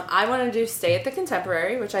goals. I wanted to stay at the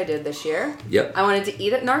Contemporary, which I did this year. Yep. I wanted to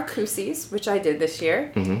eat at Narcoossee's, which I did this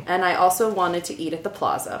year. Mm-hmm. And I also wanted to eat at the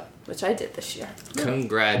Plaza, which I did this year.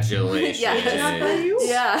 Congratulations.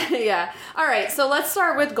 Yeah. All right, so let's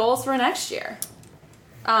start with goals for next year.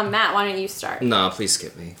 Matt, why don't you start? No, please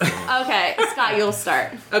skip me. Okay, Scott, you'll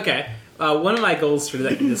start. Okay. One of my goals for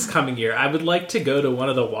this coming year, I would like to go to one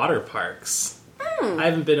of the water parks. I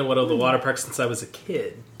haven't been to one of the water parks since I was a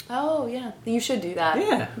kid. Oh, yeah. You should do that.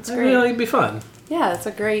 Yeah, It's I great. really it'd be fun, Yeah, it's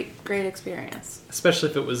a great experience.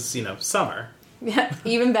 especially if it was summer. Yeah,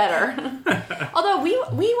 even better. Although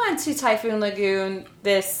we went to Typhoon Lagoon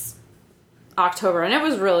this October, and it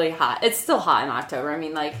was really hot. It's still hot in October. I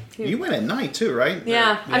mean, like... You went at night too, right?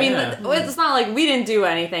 Yeah, I mean, Yeah. it's not like we didn't do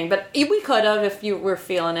anything, but we could have if you were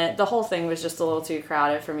feeling it. The whole thing was just a little too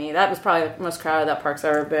crowded for me. That was probably the most crowded that park's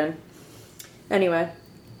ever been. Anyway,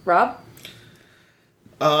 Rob?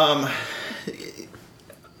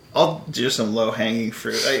 I'll do some low hanging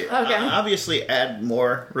fruit. Okay. Obviously, add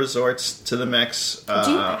more resorts to the mix.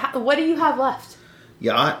 What do you have left?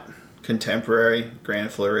 Yacht, Contemporary,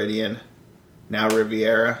 Grand Floridian, now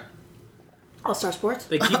Riviera. All-Star Sports?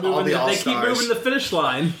 They keep All moving. the They keep all-stars. moving the finish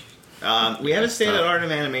line. We haven't stayed at Art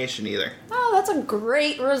of Animation either. Oh, that's a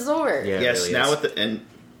great resort. Yeah, it Yes, really now is. with the and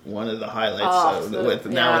one of the highlights Oh, now with the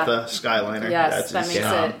Skyliner. Yes, that makes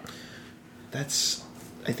it. That's.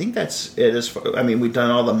 I think that's it. I mean, we've done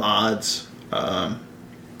all the mods.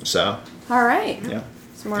 So All right. yeah.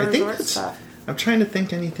 Some more I think resort that's. stuff. I'm trying to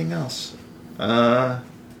think anything else. That's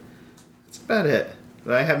about it.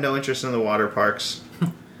 But I have no interest in the water parks.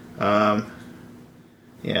 Yeah,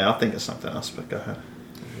 I'll think of something else. But go ahead.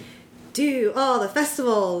 Do all the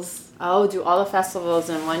festivals. Oh, do all the festivals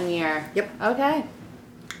in 1 year. Yep. Okay.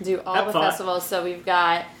 Do all Have the fun. festivals. So we've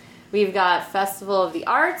got We've got Festival of the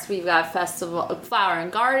Arts, we've got Festival of Flower and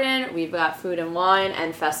Garden, we've got Food and Wine,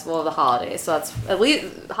 and Festival of the Holidays. So that's at least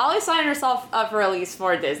Holly signed herself up for at least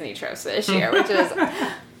 4 Disney trips this year, which is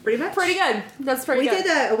Pretty much. pretty good. That's pretty We good.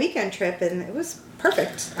 did a weekend trip, and it was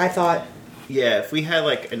perfect, I thought. Yeah, if we had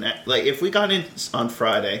if we got in on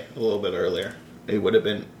Friday a little bit earlier, it would have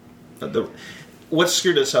been what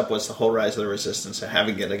screwed us up was the whole Rise of the Resistance and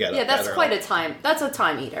having to get Yeah, up that's that quite early. a time. That's a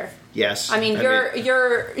time eater. Yes, I mean,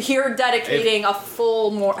 you're dedicating a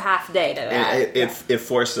full half day to that. it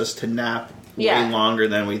forced us to nap Yeah. way longer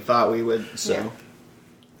than we thought we would. So Yeah.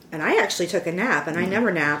 And I actually took a nap, and I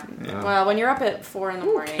never nap. Well, when you're up at 4 in the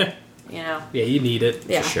morning, you know. Yeah, you need it.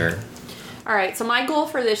 Yeah. For sure. All right, so my goal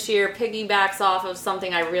for this year piggybacks off of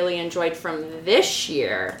something I really enjoyed from this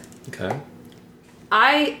year. Okay.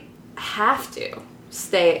 I have to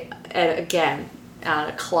stay at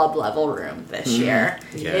a club level room this year.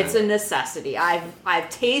 Yeah. It's a necessity. I've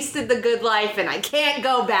tasted the good life and I can't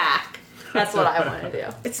go back. That's what I want to do.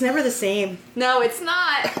 It's never the same. No, it's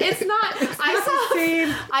not. It's not.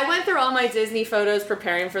 I went through all my Disney photos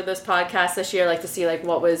preparing for this podcast this year, like to see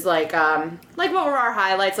what was like what were our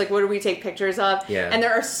highlights, like what did we take pictures of? Yeah. And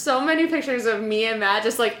there are so many pictures of me and Matt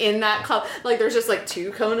just in that club. Like there's just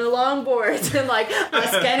 2 Kona longboards and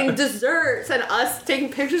us getting desserts and us taking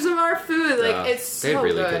pictures of our food. It's they had so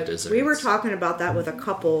really good good. desserts. We were talking about that with a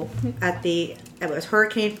couple it was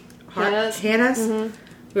Hurricane Hannah's. Hannah's.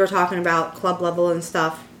 We were talking about club level and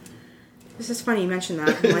stuff. This is funny you mentioned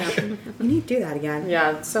that. I'm like, we need to do that again.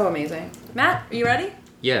 Yeah, it's so amazing. Matt, are you ready?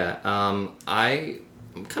 Yeah, I'm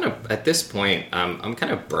kind of at this point. I'm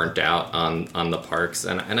kind of burnt out on the parks,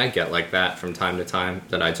 and I get like that from time to time.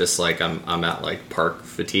 That I just I'm at park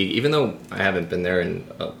fatigue, even though I haven't been there in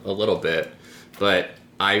a little bit. But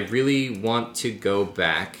I really want to go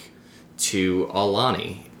back to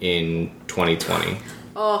Aulani in 2020.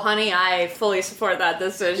 Oh, honey, I fully support that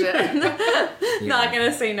decision. Not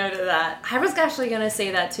going to say no to that. I was actually going to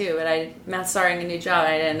say that too, but Matt's starting a new job.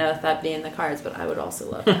 I didn't know if that'd be in the cards, but I would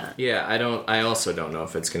also love that. Yeah, I also don't know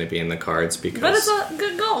if it's going to be in the cards because. But it's a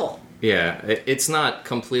good goal. Yeah, it's not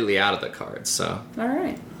completely out of the cards. So. All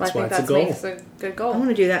right. Well, I why think it's a that goal. makes a good I goal. want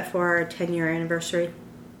to do that for our 10-year anniversary.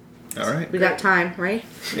 all right, We got time, right?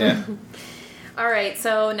 yeah. All right.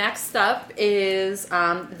 So next up is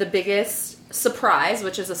the biggest surprise,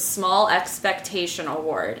 which is a Small Expectation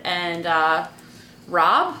Award. And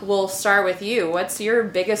Rob, we'll start with you. What's your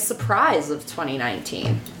biggest surprise of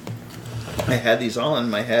 2019? I had these all in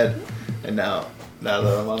my head, and now that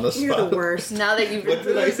I'm on the spot, You're the worst. Now that you've been What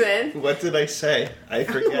did losing. What did I say? I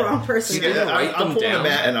forget. Wrong person. You didn't write I'm them pulling down. a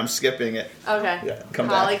Matt and I'm skipping it. Okay. Yeah, come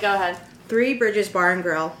Holly, back. go ahead. 3 Bridges Bar and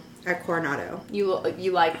Grill at Coronado.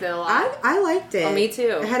 You liked it a lot? I liked it. Oh, me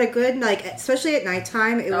too. It had a good, especially at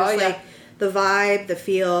nighttime, it was Oh, yeah. the vibe, the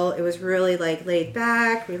feel. It was really laid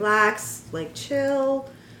back, relaxed, chill.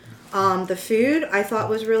 The food I thought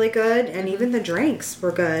was really good, and even the drinks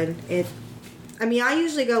were good. I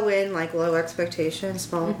usually go in low expectations,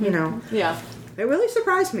 small, Yeah. It really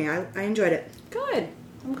surprised me. I enjoyed it. Good.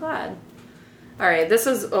 I'm glad. All right, this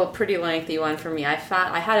is a pretty lengthy one for me. I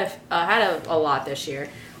had a lot this year.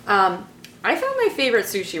 I found my favorite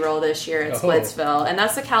sushi roll this year at Splitsville, and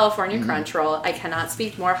that's the California Crunch Roll. I cannot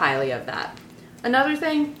speak more highly of that. Another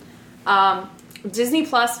thing, Disney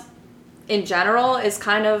Plus in general is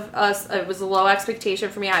kind of it was a low expectation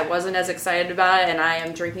for me. I wasn't as excited about it, and I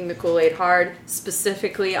am drinking the Kool-Aid hard,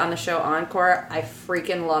 specifically on the show Encore. I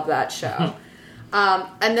freaking love that show.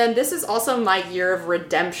 And then this is also my year of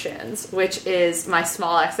redemptions, which is my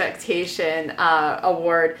Small Expectation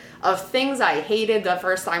award of things I hated the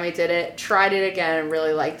first time I did it, tried it again, and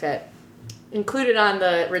really liked it. Included on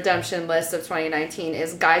the redemption list of 2019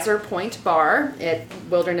 is Geyser Point Bar at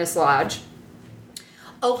Wilderness Lodge.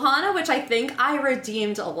 Ohana, which I think I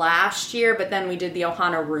redeemed last year, but then we did the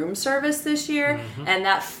Ohana room service this year, and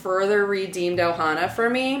that further redeemed Ohana for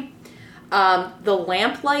me. The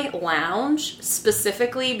Lamplight Lounge,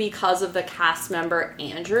 specifically because of the cast member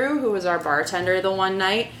Andrew, who was our bartender the one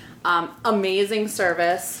night. Amazing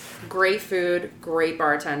service, great food, great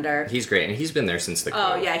bartender. He's great, and he's been there since the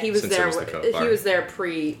Cove. Oh yeah, he was since there. it was the Cove Bar. He was there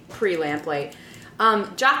pre Lamplight.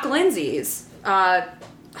 Jack Lindsay's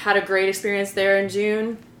had a great experience there in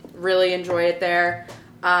June. Really enjoy it there.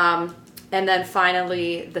 And then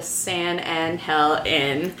finally the San Angel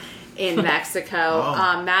Inn in Mexico.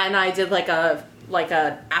 Oh. Matt and I did like a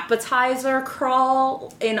appetizer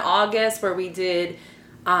crawl in August where we did.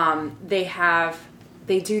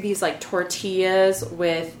 They do these tortillas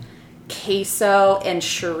with queso and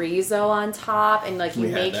chorizo on top, and you We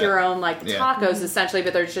had make that. your own Yeah. tacos essentially,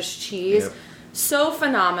 but they're just cheese. Yep. So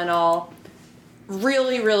phenomenal.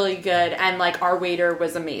 really, really good. And like our waiter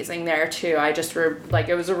was amazing there too.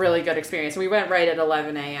 It was a really good experience. We went right at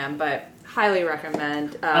 11 a.m., but highly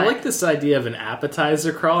recommend. I like this idea of an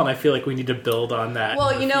appetizer crawl, and I feel like we need to build on that. Well,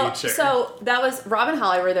 in the future. so that was Rob and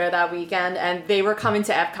Holly were there that weekend, and they were coming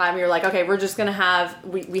to Epcot. And we were like, okay, we're just gonna have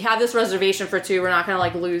we have this reservation for 2. We're not gonna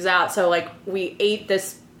like lose out. So like we ate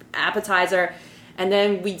this appetizer, and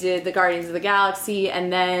then we did the Guardians of the Galaxy,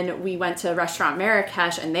 and then we went to Restaurant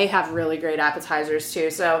Marrakesh, and they have really great appetizers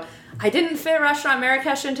too. So I didn't fit Restaurant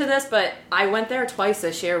Marrakesh into this, but I went there twice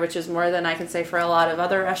this year, which is more than I can say for a lot of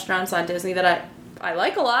other restaurants on Disney that I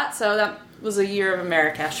like a lot. So that was a year of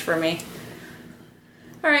Marrakesh for me.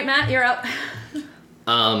 All right, Matt, you're up.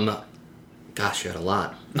 Gosh, you had a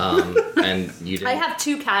lot. And you didn't. I have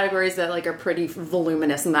 2 categories that like are pretty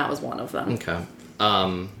voluminous, and that was one of them. Okay.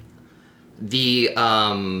 The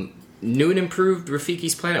new and improved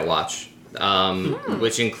Rafiki's Planet Watch,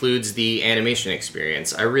 which includes the animation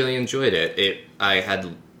experience. I really enjoyed it. I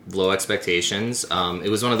had low expectations. It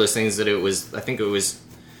was one of those things that I think it was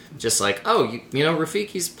just like, oh,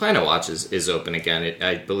 Rafiki's Planet Watch is open again.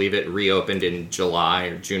 I believe it reopened in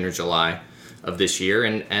June or July of this year,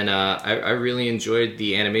 and I really enjoyed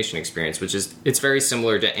the animation experience, it's very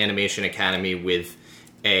similar to Animation Academy with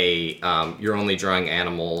you're only drawing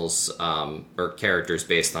animals or characters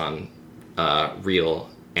based on real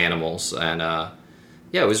animals, and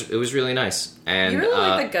it was really nice. And You really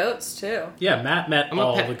like the goats too. Yeah, Matt met I'm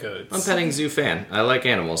all a the goats. I'm a petting zoo fan. I like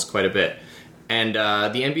animals quite a bit, and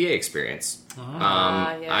the NBA experience.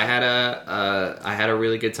 Yeah. I had a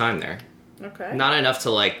really good time there. Okay. Not enough to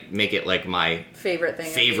like make it like my favorite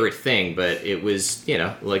thing, but it was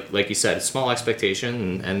like you said, a small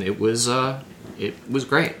expectation, and it was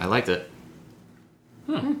great. I liked it.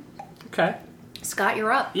 Okay. Scott,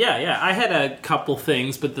 you're up. Yeah. I had a couple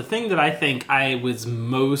things, but the thing that I think I was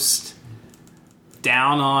most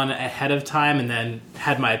down on ahead of time and then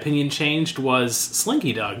had my opinion changed was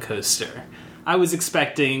Slinky Dog Coaster. I was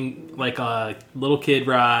expecting like a little kid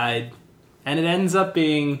ride, and it ends up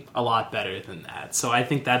being a lot better than that. So I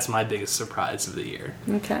think that's my biggest surprise of the year.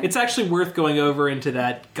 Okay. It's actually worth going over into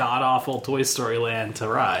that god-awful Toy Story Land to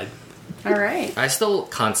ride. All right. I still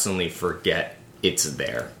constantly forget it's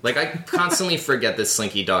there. Like, I constantly forget that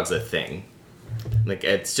Slinky Dog's a thing. Like,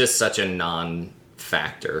 it's just such a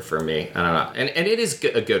non-factor for me. I don't know. And it is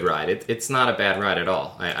a good ride. It's not a bad ride at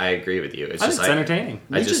all. I agree with you. It's It's entertaining.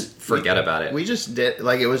 I just forget about it. We just did,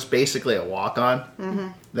 like, it was basically a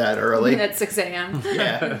walk-on that early. At 6 a.m.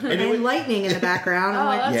 Yeah. And lightning in the background. I'm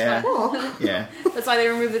like, that's Yeah. cool. Yeah. That's why they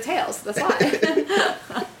removed the tails. That's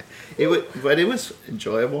why. But it was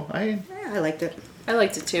enjoyable. Yeah, I liked it. I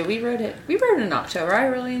liked it too. We rode it in October. I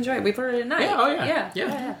really enjoyed it. We rode it at night. Yeah, oh yeah.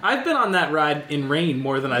 Yeah. I've been on that ride in rain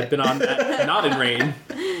more than I've been on that not in rain.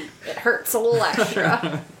 It hurts a little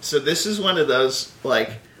extra. So this is one of those,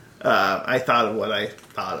 like, I thought of what I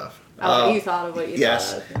thought of. You thought of what you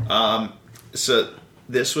Yes. thought of. So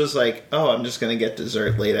this was like, I'm just going to get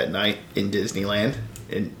dessert late at night in Disneyland,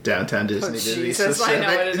 in downtown Disney. Disney Jesus, I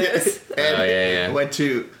know what it is. And yeah. went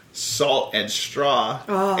to Salt and Straw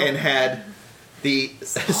and had the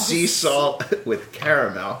sea salt with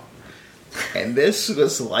caramel. And this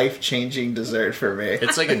was life-changing dessert for me.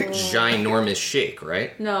 It's like a ginormous shake,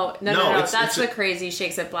 right? No. it's- That's it's the crazy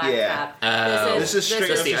shakes at Black Yeah. Cap. This is straight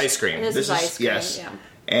Just up the ice cream. This is ice cream. Yes. Yeah.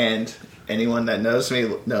 And anyone that knows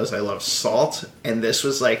me knows I love salt. And this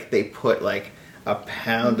was like, they put like a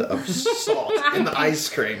pound of salt in the ice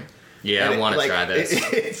cream. Yeah, And I want to like, try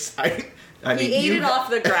this. I mean, He ate you it off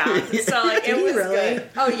the ground, so like Did it he was really? good.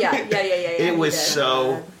 Oh yeah. It was he did.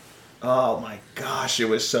 so. Oh my gosh, it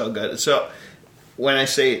was so good. So when I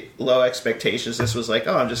say low expectations, this was like,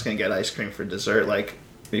 I'm just gonna get ice cream for dessert, like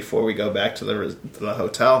before we go back to the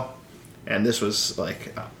hotel. And this was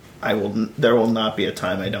like, there will not be a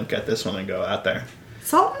time I don't get this when I go out there.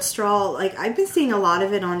 Salt and Straw, like, I've been seeing a lot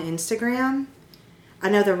of it on Instagram. I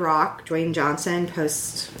know The Rock, Dwayne Johnson,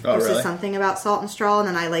 posted really? something about Salt and Straw, and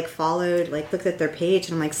then I, looked at their page,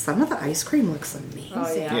 and I'm like, some of the ice cream looks amazing.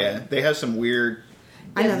 Oh, yeah. Yeah, they have some weird.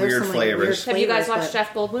 I know there's weird some flavors. weird Have you guys flavors, watched but-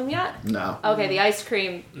 Jeff Goldblum yet? No. Okay, the ice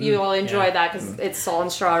cream you will enjoy yeah. that because it's salt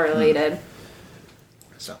and straw related.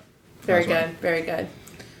 So Very that's good, very good.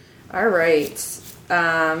 All right.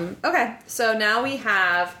 Okay, so now we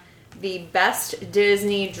have the best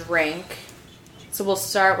Disney drink. So we'll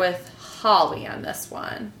start with Holly on this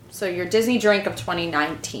one. So your Disney drink of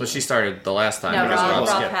 2019. Well, she started the last time no, because Rob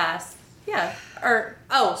Rob skipped. passed. Yeah.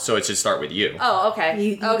 So it should start with you. Oh, okay.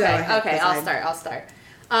 You go okay, ahead, okay. decide. I'll start.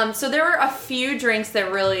 So there were a few drinks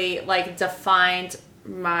that really defined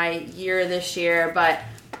my year this year, but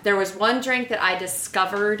There was one drink that I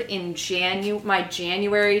discovered in my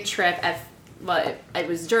January trip well, it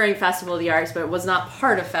was during Festival of the Arts, but it was not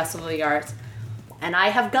part of Festival of the Arts. And I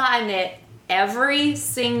have gotten it every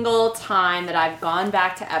single time that I've gone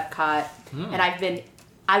back to Epcot. And I've been,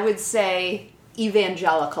 I would say,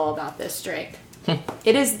 evangelical about this drink.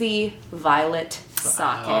 It is the Violet Sake.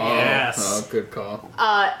 Yes. Oh, good call.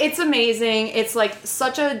 It's amazing. It's like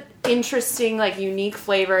such a interesting, like unique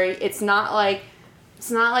flavor. It's not like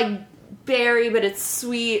berry, but it's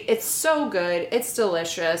sweet. It's so good. It's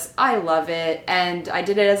delicious. I love it, and I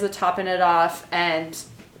did it as a topping it off, and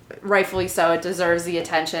rightfully so. It deserves the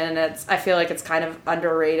attention. And I feel like it's kind of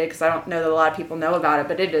underrated because I don't know that a lot of people know about it,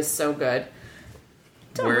 but it is so good.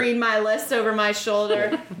 Don't read my list over my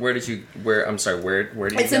shoulder. Where did you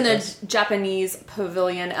It's in the Japanese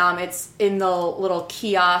pavilion. It's in the little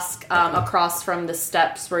kiosk across from the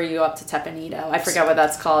steps where you go up to Teppanydo. I forget what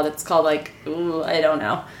that's called. It's called I don't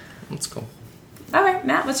know. That's cool. All right,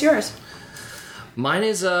 Matt, what's yours? Mine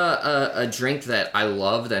is a drink that I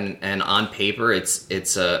loved, and on paper,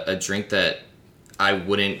 it's a drink that I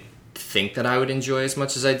wouldn't think that I would enjoy as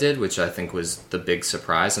much as I did, which I think was the big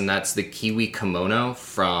surprise, and that's the Kiwi Kimono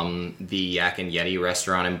from the Yak and Yeti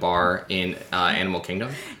restaurant and bar in Animal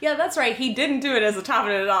Kingdom. Yeah, that's right. He didn't do it as a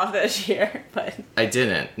topping it off this year, but I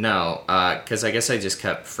didn't, no, because I guess I just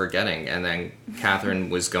kept forgetting, and then Catherine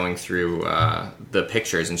was going through the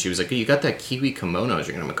pictures, and she was like, "You got that Kiwi Kimono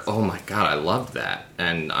drink?" And I'm like, "Oh my god, I loved that!"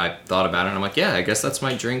 And I thought about it, and I'm like, "Yeah, I guess that's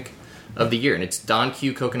my drink of the year." And it's Don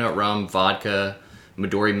Q coconut rum, vodka,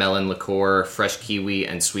 Midori melon liqueur, fresh kiwi,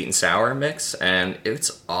 and sweet and sour mix, and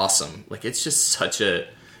it's awesome. Like, it's just such a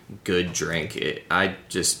good drink.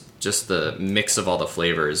 Just the mix of all the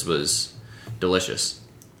flavors was delicious.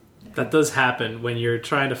 That does happen when you're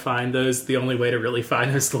trying to find those. The only way to really find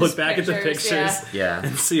those is to look back at the pictures Yeah.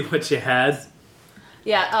 and see what you had.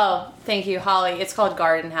 yeah. Oh, thank you, Holly. It's called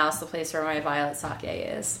Garden House, the place where my Violet Sake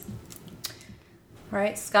is. All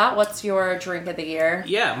right, Scott, what's your drink of the year?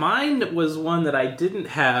 Yeah, mine was one that I didn't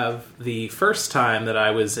have the first time that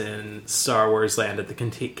I was in Star Wars Land at the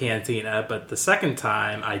Cantina, but the second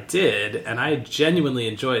time I did, and I genuinely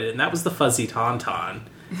enjoyed it, and that was the Fuzzy Tauntaun.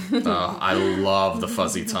 Oh, I love the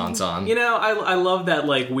fuzzy tauntaun. You know, I love that,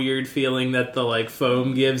 like, weird feeling that the, like,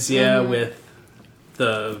 foam gives you with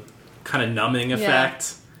the kind of numbing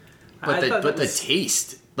effect. But the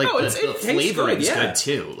taste, like, Oh, the it tastes flavoring's good, yeah. good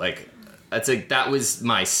too. Like, that was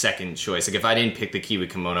my second choice. Like, if I didn't pick the Kiwi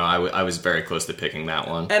Kimono, I was very close to picking that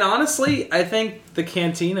one. And honestly, I think the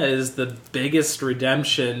Cantina is the biggest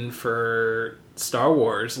redemption for Star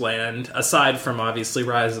Wars Land, aside from obviously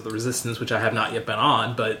Rise of the Resistance, which I have not yet been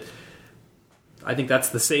on, but I think that's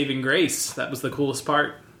the saving grace. That was the coolest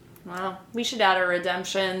part. Well, we should add a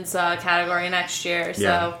redemptions category next year, so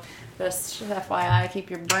Yeah. just FYI, keep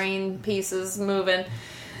your brain pieces moving.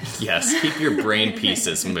 Yes, keep your brain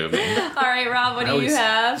pieces moving. All right, Rob, what do you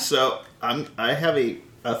have? So I have a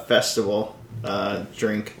festival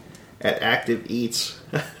drink at Active Eats.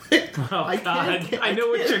 Oh, God. I know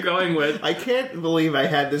what you're going with. I can't believe I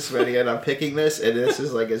had this ready and I'm picking this, and this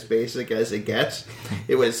is like as basic as it gets.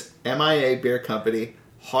 It was MIA Beer Company,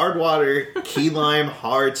 hard water, key lime,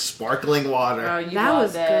 hard sparkling water. Oh, you That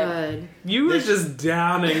was loved it. good. You were just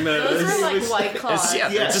downing Those those. are like White Claws. Yeah,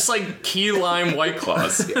 they're Yes. just like key lime White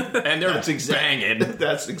Claws, and they're banging.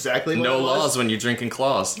 That's exactly what No it was. laws when you're drinking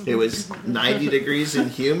claws. It was 90 degrees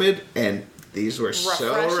and humid, and these were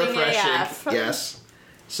so Refreshing refreshing. AF. Yes.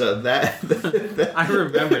 So that I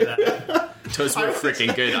remember that. Those were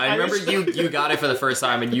freaking good. I remember you got it for the first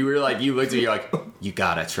time, and you were like, you looked at me, you're like, you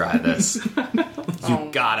gotta try this. You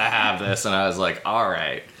gotta have this, and I was like, all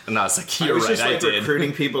right. And I was like, I you're was right, just I like did.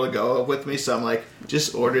 recruiting people to go with me, so I'm like,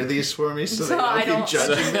 just order these for me so So they I don't don't- keep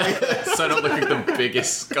judging me. So I don't look like the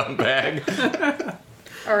biggest scumbag.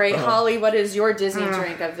 All right, Holly, what is your Disney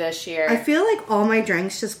drink of this year? I feel like all my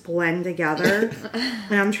drinks just blend together.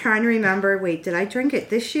 And I'm trying to remember, wait, did I drink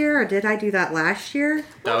it this year or did I do that last year?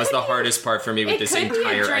 That was the hardest part for me with it this could be a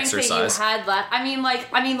entire drink exercise. that you had left. I mean,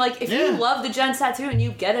 like if Yeah. you love the Gen Tattoo and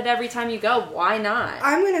you get it every time you go, why not?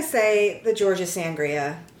 I'm going to say the Georgia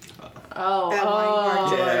Sangria. Oh, At Wine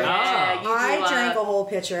Bar yeah, George. you I do drank a love- whole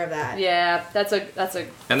pitcher of that. Yeah, that's a.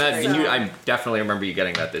 And that So- I definitely remember you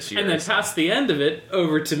getting that this year. And then so. past the end of it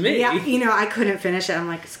over to me. Yeah, you know, I couldn't finish it. I'm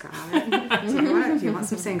like, Scott, do you want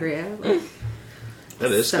some sangria? Like,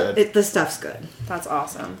 That is so, good. the stuff's good. That's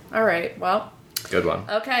awesome. All right, well, Good one.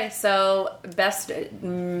 okay. So best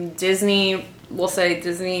Disney, we'll say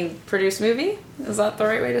Disney produced movie. Is that the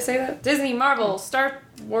right way to say that? Disney, Marvel, Star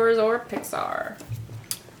Wars, or Pixar?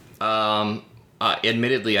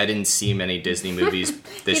 admittedly, I didn't see many Disney movies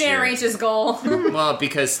this He didn't year. reach his goal. Well,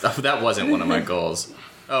 because that wasn't one of my goals.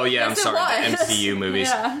 Oh yeah, Yes, I'm it sorry. The was. MCU movies.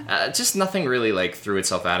 Yeah. Just nothing really like threw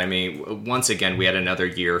itself out at me. Once again, we had another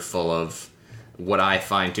year full of what I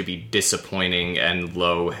find to be disappointing and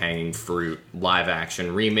low-hanging fruit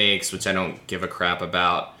live-action remakes, which I don't give a crap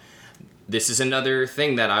about. This is another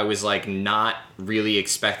thing that I was like not really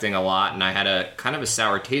expecting a lot, and I had a kind of a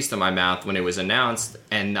sour taste in my mouth when it was announced,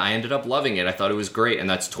 and I ended up loving it. I thought it was great, and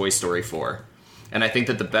that's Toy Story 4. And I think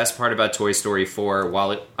that the best part about Toy Story 4,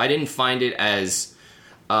 while I didn't find it as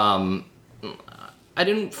like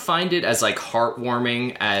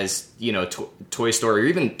heartwarming as, you know, Toy Story or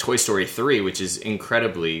even Toy Story 3, which is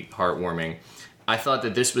incredibly heartwarming. I thought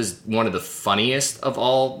that this was one of the funniest of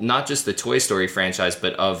all, not just the Toy Story franchise,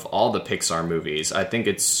 but of all the Pixar movies. I think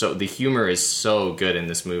the humor is so good in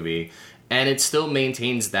this movie, and it still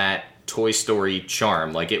maintains that Toy Story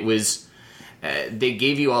charm. Like it was, they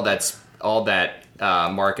gave you all that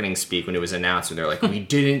marketing speak when it was announced, and they're like,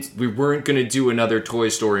 we weren't going to do another Toy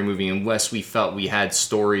Story movie unless we felt we had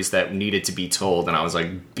stories that needed to be told. And I was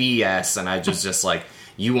like, BS. And I just like,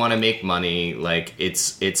 you want to make money. Like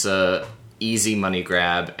it's a easy money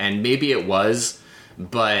grab. And maybe it was,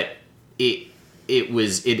 but it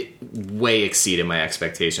way exceeded my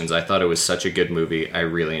expectations. I thought it was such a good movie. I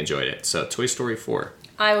really enjoyed it. So Toy Story 4.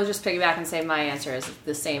 I will just piggyback and say my answer is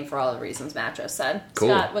the same for all the reasons Matt just said. Cool.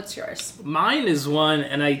 Scott, what's yours? Mine is one,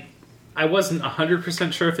 and I wasn't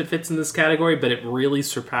 100% sure if it fits in this category, but it really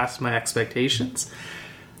surpassed my expectations.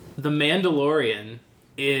 The Mandalorian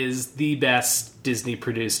is the best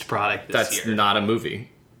Disney-produced product this year. That's not a movie.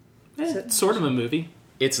 It's sort of a movie.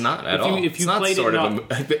 It's not at all. If you it's not played sort it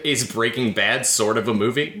of is Breaking Bad sort of a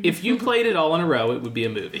movie? If you played it all in a row, it would be a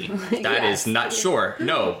movie. That is not sure.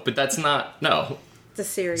 No, but that's not. No. It's a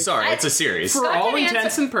series. Sorry, it's a series. For Scott all can intents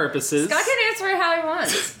answer- and purposes. Scott can answer it how he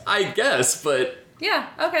wants. I guess, but Yeah,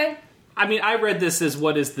 okay. I mean, I read this as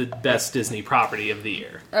what is the best Disney property of the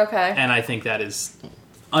year. Okay. And I think that is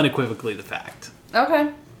unequivocally the fact.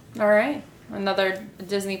 Okay. All right. Another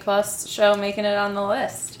Disney Plus show making it on the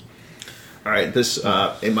list. All right, this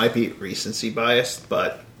it might be recency biased,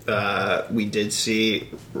 but we did see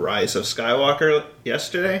Rise of Skywalker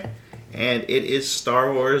yesterday, and it is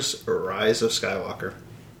Star Wars: Rise of Skywalker.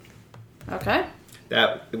 Okay.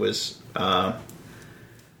 That was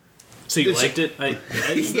So you It's- liked it?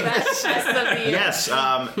 Best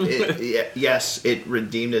of the year. yes, it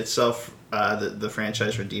redeemed itself. The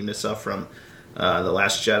franchise redeemed itself from The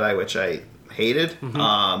Last Jedi, which I hated.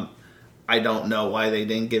 I don't know why they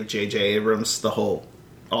didn't give J.J. Abrams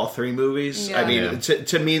all three movies. Yeah. I mean, Yeah.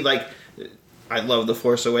 to me, like, I love The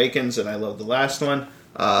Force Awakens and I love the last one.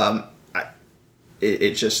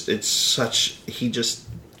 He just did such.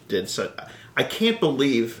 I can't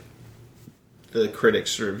believe the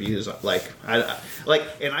critics' reviews.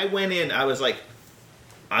 And I went in. I was like,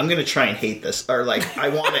 I'm gonna try and hate this, or like, I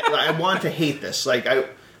want to hate this. Like,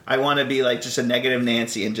 I want to be like just a negative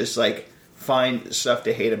Nancy and just like find stuff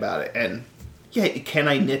to hate about it. And yeah, can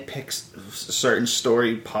I nitpick certain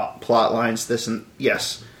story plot lines?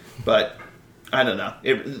 Yes, but I don't know.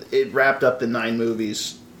 It wrapped up the 9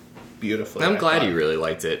 movies beautifully. I'm I glad thought. you really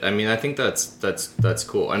liked it. I mean, I think that's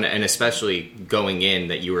cool, and especially going in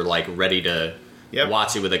that you were like ready to Yep.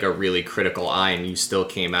 watch it with like a really critical eye, and you still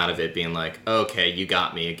came out of it being like, okay, you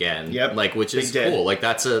got me again. Yep. Like, which is They did. cool. Like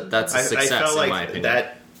that's a success I felt like in my opinion.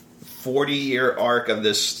 that 40-year arc of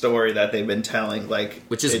this story that they've been telling, like,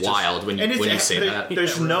 Which is it just- wild when you- and it's- when you say there- that.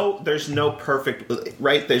 There's no perfect,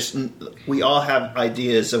 right? We all have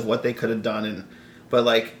ideas of what they could have done, but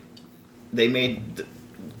like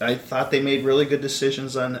I thought they made really good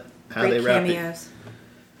decisions on how they Great wrapped it. cameos.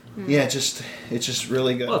 Yeah, it's just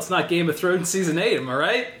really good. Well, it's not Game of Thrones season 8, am I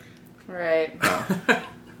right? Right.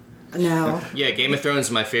 No, Yeah, Game of Thrones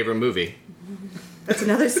is my favorite movie. that's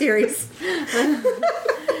another series.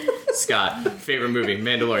 Scott, favorite movie,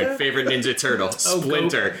 Mandalorian, favorite Ninja Turtle,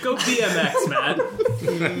 Splinter. Go BMX, Matt.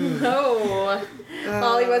 Oh.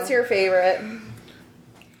 Holly, what's your favorite?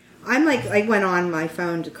 I'm like, I went on my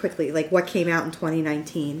phone to quickly, like, what came out in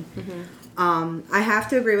 2019. I have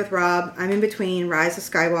to agree with Rob. I'm in between Rise of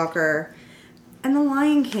Skywalker and The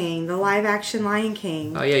Lion King, the live action Lion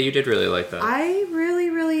King. Oh yeah, you did really like that. I really,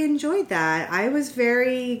 really enjoyed that. I was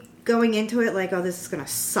very going into it like, oh, this is going to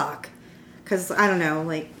suck. Because, I don't know,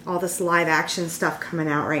 like, all this live action stuff coming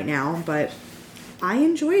out right now. But I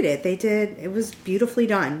enjoyed it. It was beautifully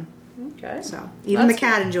done. Okay. So, even the That's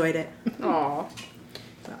cat enjoyed it. Aw.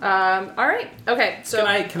 All right. Okay. So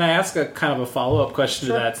Can I ask a kind of a follow-up question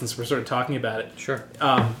to that, since we're sort of talking about it? Sure.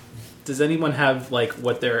 Does anyone have, like,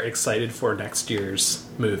 what they're excited for next year's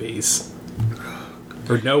movies?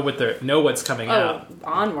 or know what's coming out.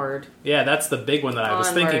 Onward. Yeah, that's the big one that I was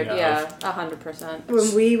Onward, thinking of. yeah, 100%.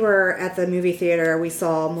 When we were at the movie theater, we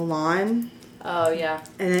saw Mulan, Oh, yeah.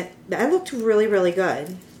 and that looked really, really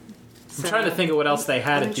good. I'm trying to think of what else they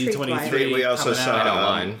had I'm at intrigued by D23. We also coming out. I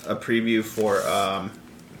don't saw mind. a preview for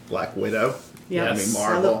Black Widow. Yeah, Yes. I mean, that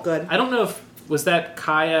Marvel. looked good. I don't know if was that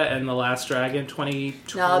Kaya and the Last Dragon 2020.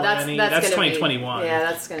 No, that's gonna 2021. Be, yeah,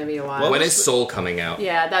 that's gonna be a while. What When was is the- Soul coming out?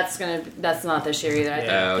 Yeah, that's not this year either. I Yeah.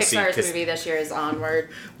 think Oh, see, Pixar's 'cause- movie this year is Onward.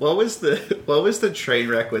 What was the train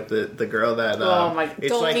wreck with the girl that? Oh my! it's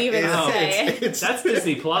Don't like, even it's- say. It's, That's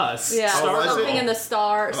Disney Plus. Yeah, Oh, was something it? in the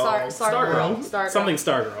Stargirl. Stargirl. Something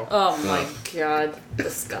Stargirl. Oh my god,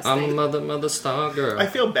 disgusting. Mother Star Girl. I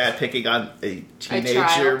feel bad picking on a A teenager,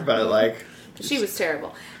 child. but like, She was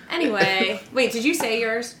terrible. Anyway, wait, did you say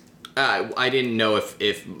yours? I didn't know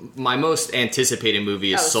if my most anticipated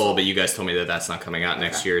movie is Oh, Soul, Soul. but you guys told me that that's not coming out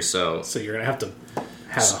next year, so So you're gonna have to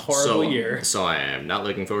have a horrible year. So I am not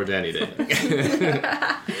looking forward to anything.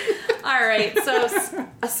 All right, so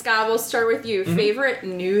Scott, we'll start with you. Favorite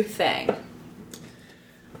new thing?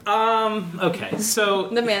 Okay, so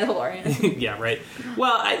The Mandalorian. yeah, right.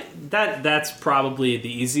 Well, that's probably the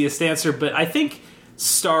easiest answer, but I think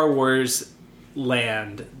Star Wars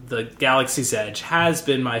Land, the Galaxy's Edge, has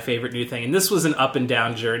been my favorite new thing, and this was an up and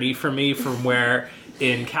down journey for me from where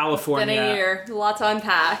in California. Been a year, a lot to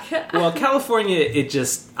unpack. Well, California,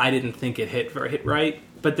 I didn't think it hit right,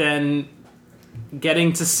 but then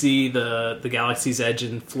getting to see the Galaxy's Edge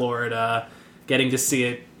in Florida, getting to see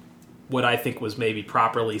it, what I think was maybe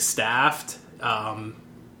properly staffed,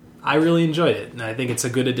 I really enjoyed it, and I think it's a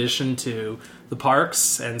good addition to the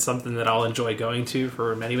parks and something that I'll enjoy going to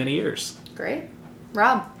for many, many years. Great,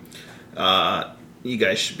 Rob. you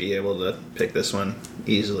guys should be able to pick this one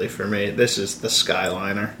easily for me. This is the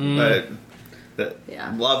Skyliner.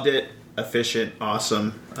 Yeah. Loved it. Efficient.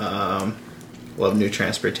 Awesome. Love new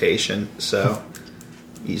transportation. So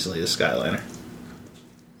easily the Skyliner.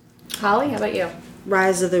 Holly, how about you?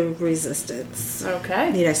 Rise of the Resistance.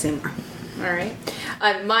 Okay. Need I say more? All right.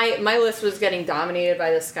 My list was getting dominated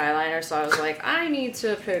by the Skyliner, so I was like, I need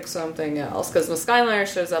to pick something else because the Skyliner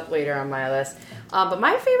shows up later on my list. But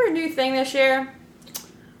my favorite new thing this year,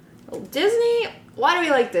 Disney. Why do we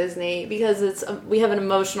like Disney? Because we have an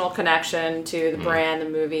emotional connection to the brand, the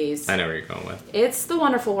movies. I know where you're going with. It's the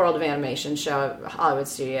Wonderful World of Animation show at Hollywood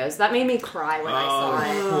Studios. That made me cry when I saw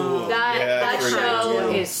it. cool. That Yeah, that's show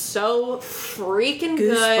pretty is so freaking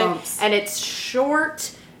Goosebumps. good, and it's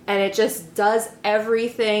short, and it just does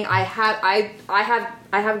everything. I have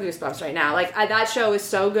goosebumps right now. Like that show is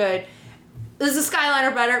so good. Is the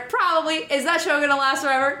Skyliner better? Probably. Is that show gonna last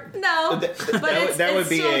forever? No. But That would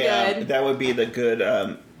be still good. that would be the good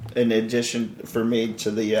in addition for me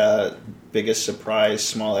to the biggest surprise,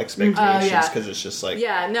 small expectations, yeah. because it's just like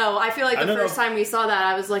Yeah, no, I feel like I the don't know first time we saw that,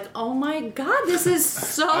 I was like, oh my god, this is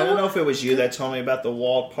so... I don't know if it was you that told me about the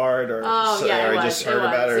wall part or Oh, yeah, or it I was, just heard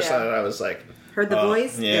about it or yeah. something. I was like, Heard the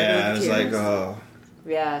voice? Yeah, I was like, tears. oh.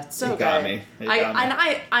 Yeah, it's so You good. got me. You got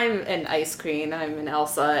me. I'm an ice queen. I'm an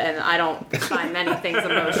Elsa, and I don't find many things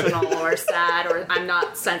emotional or sad, or I'm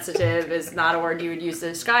not sensitive is not a word you would use to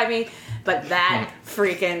describe me, but that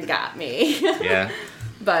freaking got me. Yeah.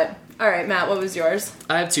 But, all right, Matt, what was yours?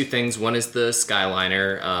 I have two things. One is the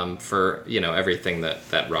Skyliner for, everything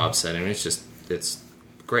that Rob said. And it's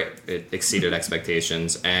great. It exceeded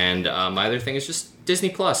expectations. And my other thing is just Disney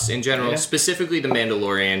Plus in general, Yeah. specifically The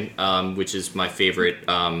Mandalorian, which is my favorite.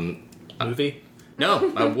 Movie?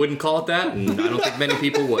 No, I wouldn't call it that, and I don't think many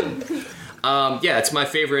people would. Yeah, it's my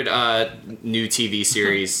favorite new TV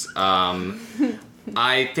series.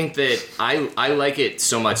 I think that I like it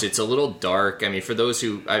so much. It's a little dark. I mean, for those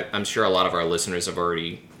who... I'm sure a lot of our listeners have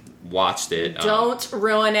already watched it. Don't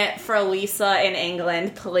ruin it for Lisa in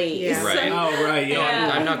England, please. Yeah. Right. Oh, right, yeah.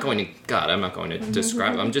 Yeah. I'm not going to... God, I'm not going to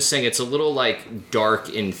describe it. I'm just saying it's a little, dark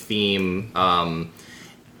in theme.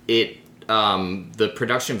 The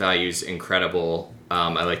production value is incredible.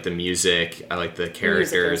 I like the music. I like the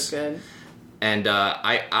characters. Music is good. And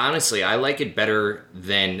I honestly, I like it better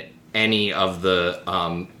than any of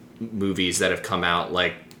the movies that have come out.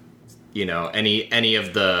 Like, any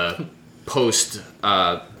of the post...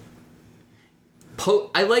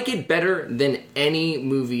 I like it better than any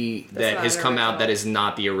movie that not has come out original. that is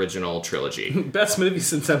not the original trilogy. Best movie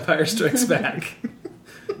since Empire Strikes Back.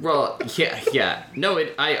 Well, yeah. No,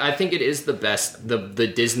 I think it is the best. The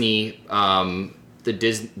Disney, I'm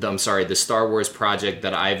sorry, the Star Wars project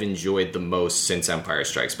that I've enjoyed the most since Empire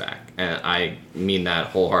Strikes Back, and I mean that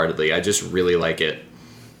wholeheartedly. I just really like it.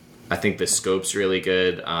 I think the scope's really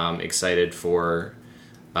good. Excited for.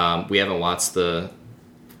 We haven't watched the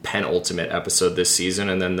penultimate episode this season,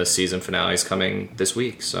 and then the season finale is coming this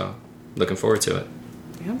week. So looking forward to it.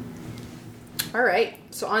 Yeah. All right.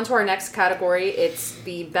 So on to our next category. It's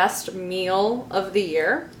the best meal of the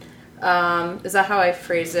year. Is that how I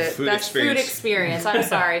phrase it? Best food experience. I'm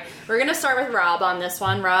sorry. We're going to start with Rob on this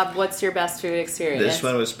one. Rob, what's your best food experience? This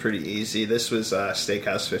one was pretty easy. This was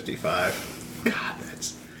Steakhouse 55. God,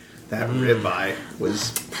 that ribeye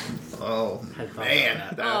was... Oh,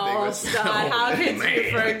 man. That thing was... God, how could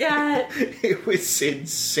you forget? It was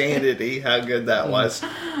insanity how good that was.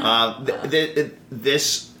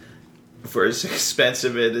 This, for as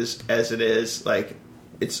expensive as it is, like,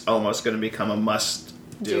 it's almost going to become a must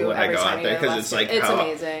do when I go out there, because it's like, it's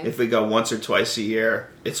amazing. If we go once or twice a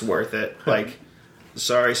year, it's worth it. Like,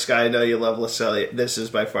 sorry, Sky, I know you love Lacelli. This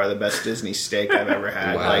is by far the best Disney steak I've ever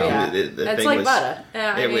had. Wow. Like, it's thing like was, butter.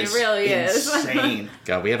 Yeah, I mean, it really insane. is.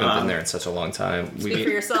 God, we haven't been there in such a long time. Speak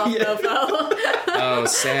for yourself, Nofo. Oh,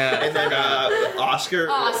 sad. And then Oscar,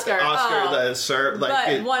 the serve,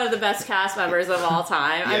 but one of the best cast members of all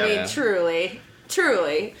time. Yeah. I mean,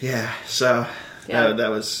 truly. Yeah. So that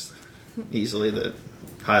was easily the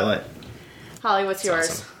highlight. Holly, what's yours?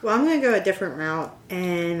 Awesome. Well, I'm going to go a different route,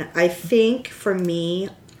 and I think for me,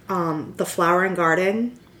 the Flower and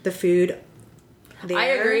Garden, the food there, I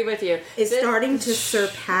agree with you. is starting to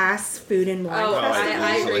surpass Food and Wine Oh, Festival.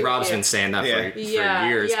 I agree. Rob's with been saying that Yeah. for Yeah,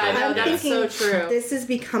 years. yeah, but no, I'm that's thinking so true. this is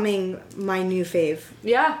becoming my new fave.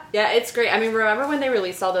 Yeah, it's great. I mean, remember when they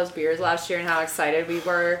released all those beers last year and how excited we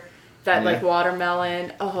were? That, like,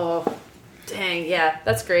 watermelon. Oh, dang. Yeah,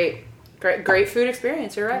 that's great. Great food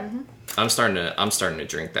experience. You're right. Mm-hmm. I'm starting to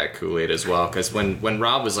drink that Kool-Aid as well, because when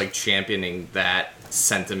Rob was like championing that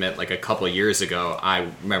sentiment like a couple of years ago, I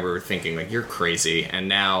remember thinking like, you're crazy, and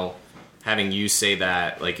now having you say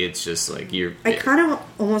that, like, it's just like I kind of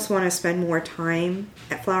almost want to spend more time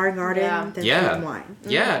at Flower and Garden than Food and Wine.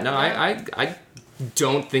 Yeah, no, I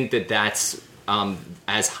don't think that's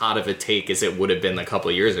as hot of a take as it would have been a couple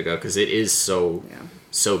of years ago, because it is so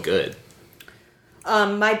good.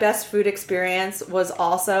 My best food experience was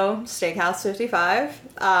also Steakhouse 55.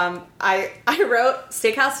 I wrote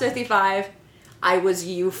Steakhouse 55. I was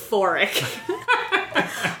euphoric.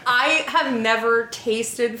 I have never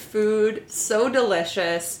tasted food so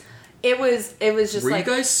delicious. It was just Were like...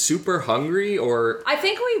 you guys super hungry, or... I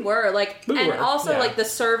think we were, like, We and were, also, yeah. like, the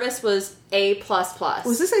service was A++.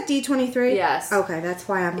 Was this at D23? Yes. Okay, that's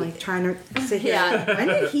why I'm like trying to sit here. Yeah. When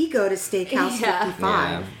did he go to Steakhouse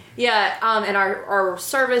 55? Yeah, and our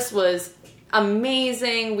service was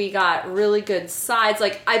amazing. We got really good sides.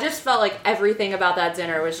 Like, I just felt like everything about that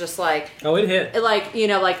dinner was just like... Oh, it hit. Like, you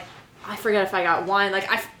know, like, I forget if I got wine. Like,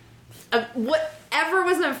 whatever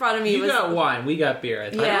was in front of me You was... got wine, we got beer. I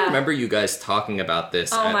think. Yeah. I remember you guys talking about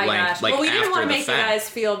this Oh at my length, gosh. like, Well, we didn't after want to the make you fact. guys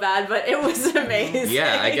feel bad, but it was amazing.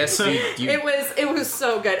 Yeah, I guess you It was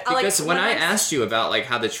so good. because when I asked you about like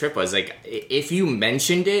how the trip was, like, if you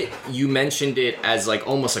mentioned it as like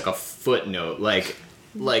almost like a footnote, like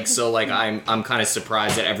so like I'm kind of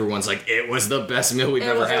surprised that everyone's like, it was the best meal we've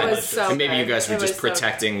ever had. It was so and maybe good. you guys were It just was so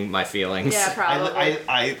protecting my feelings. Yeah, probably.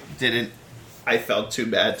 I didn't. I felt too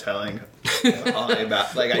bad telling Holly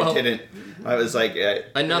about. Like, Well, I didn't. I was like,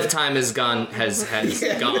 Enough time has gone gone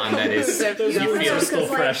that is Those you feel are still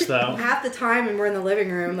Because, fresh, though. Half the time when we're in the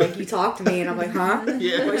living room, like, you talk to me and I'm like, huh?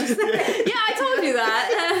 Yeah. Yeah, I told you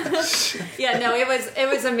that. Yeah, no, it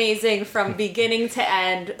was amazing from beginning to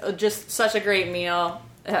end. Just such a great meal.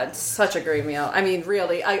 Such a great meal. I mean,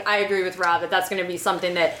 really, I agree with Rob that that's going to be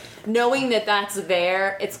something that, knowing that that's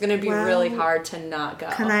there, it's going to be Well, really hard to not go.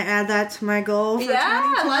 Can I add that to my goal for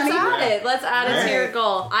Yeah, 2020? let's add it. Let's add it to your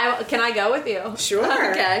goal. Can I go with you?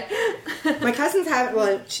 Sure. Okay. My cousin's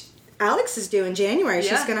Alex is due in January.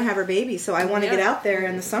 She's Yeah. going to have her baby, so I want to Yeah. get out there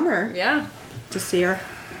in the summer Yeah. to see her.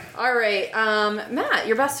 All right, Matt,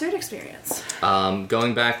 your best food experience.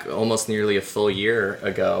 going back almost nearly a full year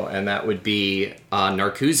ago, and that would be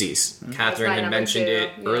Narcoossee's. Catherine my had number mentioned 2, it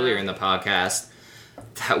yeah. earlier in the podcast.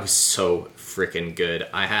 That was so freaking good.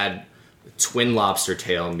 I had twin lobster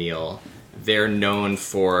tail meal. They're known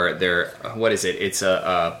for their what is it? It's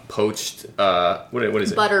a poached what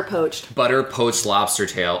is it? Butter poached. Butter poached lobster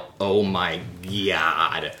tail. Oh my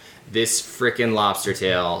god. This freaking lobster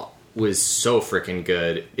tail was so freaking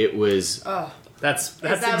good. It was That's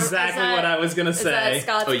that- exactly is that- what I was gonna Is that say.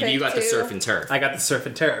 Scott's Oh, you pick got the too? surf and turf. I got the surf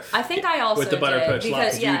and turf. I think I also With the butter did, poached because,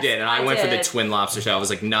 lobster. yes, You did, and I went for the did. twin lobster tail. I was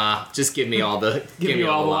like, nah, just give me all the give me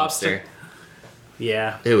all the lobster.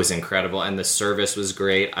 Yeah. It was incredible, and the service was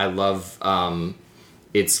great. I love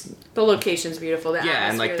it's The location's beautiful. The yeah,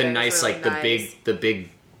 and like the atmosphere there nice is really like nice. the big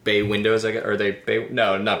bay windows, I guess. Or they bay?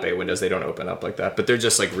 No, not bay windows. They don't open up like that. But they're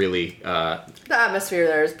just like really. The atmosphere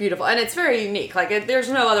there is beautiful, and it's very unique. Like there's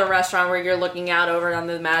no other restaurant where you're looking out over on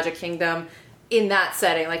the Magic Kingdom in that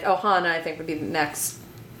setting. Like Ohana, I think would be the next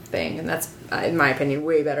thing, and that's, in my opinion,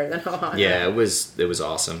 way better than Ohana. Yeah, it was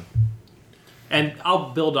awesome. And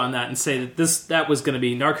I'll build on that and say that that was going to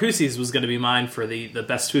be, Narcoossee's was going to be mine for the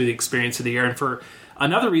best food experience of the year. And for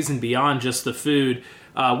another reason beyond just the food,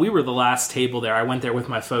 we were the last table there. I went there with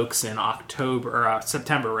my folks in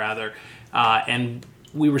September rather, and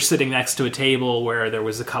we were sitting next to a table where there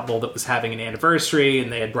was a couple that was having an anniversary, and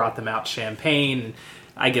they had brought them out champagne. And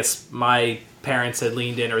I guess my parents had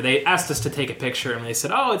leaned in, or they asked us to take a picture, and they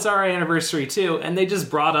said, "Oh, it's our anniversary too," and they just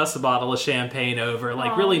brought us a bottle of champagne over,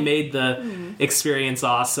 like really made the experience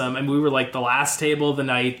awesome. And we were like the last table of the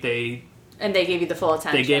night. And they gave you the full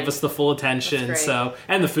attention. They gave us the full attention. That's great. So,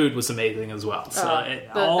 and the food was amazing as well. So all in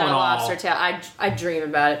that all, lobster tail, I dream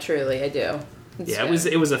about it. Truly, I do. It's yeah, good.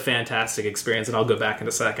 it was a fantastic experience, and I'll go back in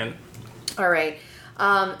a second. All right.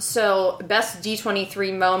 So, best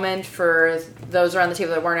D23 moment for those around the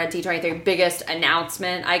table that weren't at D23. Biggest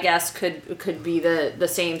announcement, I guess, could be the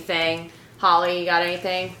same thing. Holly, you got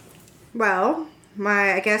anything? Well,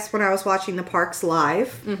 I guess when I was watching the parks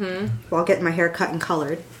live, while getting my hair cut and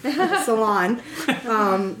colored at the salon,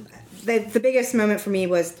 the biggest moment for me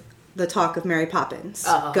was the talk of Mary Poppins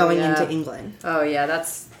going into England. Oh, yeah,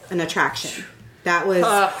 that's an attraction. That was...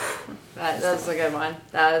 that's a good one.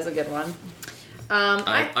 That is a good one.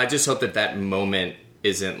 I just hope that moment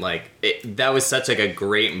isn't like that was such like a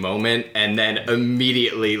great moment, and then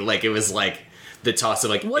immediately like it was like the toss of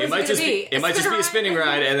like what it might just be a spinning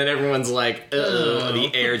ride, and then everyone's like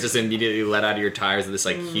the air just immediately let out of your tires with this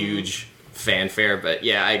like huge fanfare. But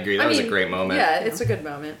yeah, I agree, that was a great moment. Yeah, it's a good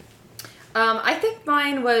moment. I think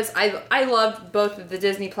mine was I loved both the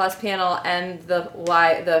Disney Plus panel and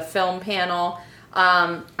the film panel.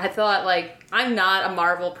 I thought, like, I'm not a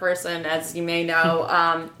Marvel person, as you may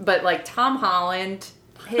know, but, like, Tom Holland,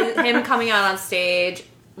 him coming out on stage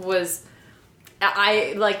was,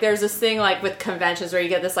 there's this thing, like, with conventions where you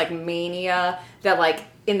get this, like, mania that, like,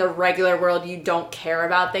 in the regular world you don't care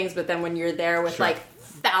about things, but then when you're there with, like,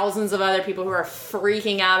 thousands of other people who are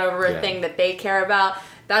freaking out over a thing that they care about,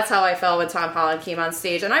 that's how I felt when Tom Holland came on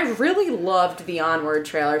stage, and I really loved the Onward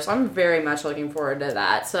trailer, so I'm very much looking forward to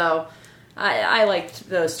that, so... I liked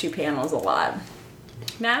those two panels a lot.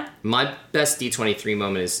 Matt? My best D23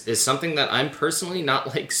 moment is something that I'm personally not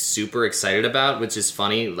like super excited about, which is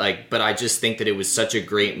funny, like, but I just think that it was such a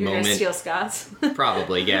great moment. You're gonna steal Scott's?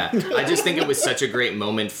 Probably, yeah. I just think it was such a great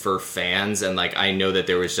moment for fans, and like I know that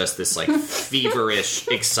there was just this like feverish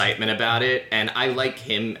excitement about it, and I like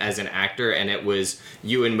him as an actor, and it was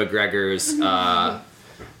Ewan McGregor's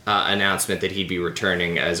announcement that he'd be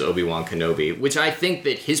returning as Obi-Wan Kenobi, which I think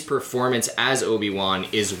that his performance as Obi-Wan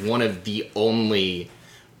is one of the only,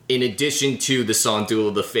 in addition to the song Duel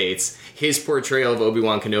of the Fates, his portrayal of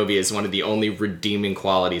Obi-Wan Kenobi is one of the only redeeming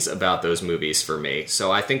qualities about those movies for me.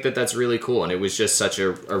 So I think that that's really cool, and it was just such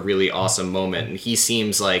a really awesome moment, and he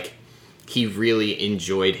seems like he really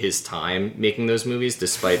enjoyed his time making those movies,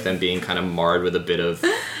 despite them being kind of marred with a bit of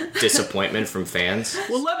disappointment from fans.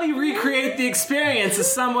 Well, let me recreate the experience as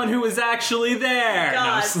someone who was actually there.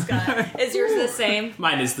 God, Scott. Is yours the same?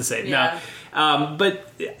 Mine is the same. Yeah. No.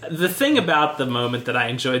 But the thing about the moment that I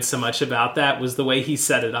enjoyed so much about that was the way he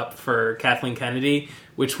set it up for Kathleen Kennedy,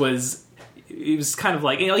 which was... It was kind of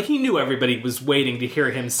like he knew everybody was waiting to hear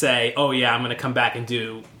him say, "Oh yeah, I'm going to come back and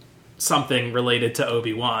do something related to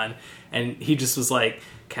Obi-Wan." And he just was like,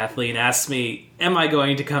 Kathleen asked me, "Am I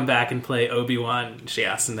going to come back and play Obi-Wan?" She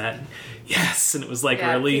asked him that. Yes, and it was like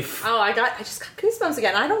relief. I just got goosebumps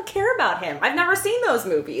again. I don't care about him. I've never seen those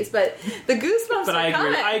movies, but the goosebumps But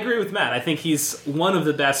I agree with Matt. I think he's one of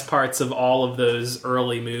the best parts of all of those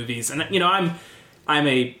early movies. And I'm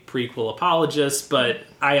a prequel apologist, but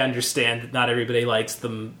I understand that not everybody likes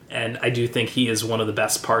them, and I do think he is one of the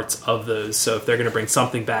best parts of those. So if they're going to bring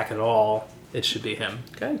something back at all, it should be him.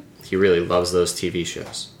 Okay. He really loves those TV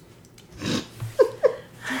shows.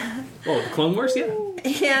 Oh, the Clone Wars, yeah.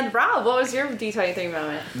 And Rob, what was your D23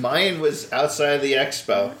 moment? Mine was outside of the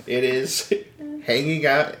expo. It is hanging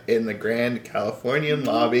out in the Grand Californian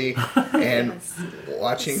lobby and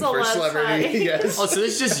watching So First Celebrity. outside. Yes. Oh, so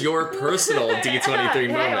this is just your personal D23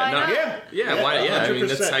 moment. why not? Yeah, I mean,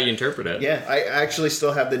 that's 100%. how you interpret it. Yeah, I actually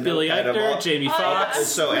still have the Billy notepad of Eichner, all. Jamie Foxx.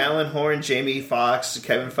 yes. So Alan Horn, Jamie Foxx,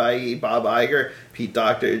 Kevin Feige, Bob Iger, Pete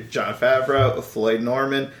Docter, Jon Favreau, Floyd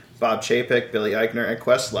Norman, Bob Chapek, Billy Eichner, and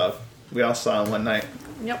Questlove. We all saw him one night.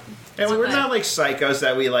 Yep. And we're not like psychos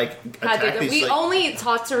that we like attack these. We like, only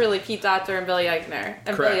talked to really Pete Doctor and Billy Eichner.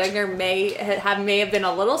 And Correct. Billy Eichner may have been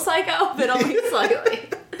a little psycho, but only slightly.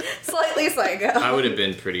 Slightly psycho. I would have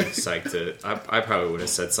been pretty psyched to. I probably would have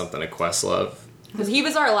said something to Questlove. Because he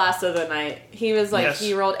was our last of the night. He was like, Yes.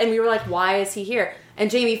 he rolled, and we were like, why is he here?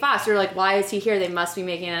 And Jamie Foxx, we were like, why is he here? They must be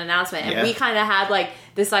making an announcement. And Yeah. we kind of had like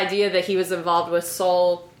this idea that he was involved with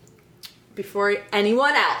Soul before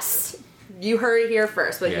anyone else. You heard it here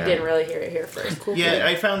first, but Yeah. you didn't really hear it here first. Cool. Yeah,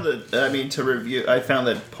 I found that. I mean, to review, I found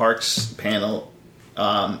that Park's panel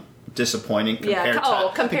disappointing compared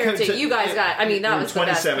compared to you guys got. I mean, that in was the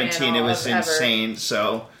best 2017. It panel was ever. insane.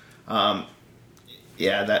 So,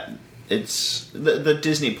 yeah, that it's the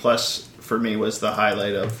Disney Plus for me was the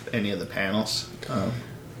highlight of any of the panels.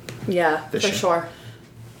 Yeah, This for year. sure.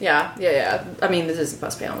 Yeah. I mean, the Disney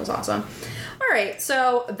Plus panel was awesome. All right,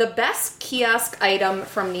 so the best kiosk item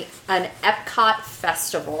from an Epcot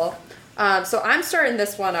festival. So I'm starting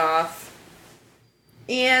this one off,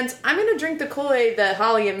 and I'm going to drink the Kool-Aid that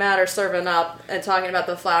Holly and Matt are serving up and talking about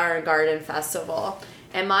the Flower and Garden Festival.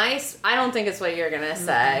 And I don't think it's what you're going to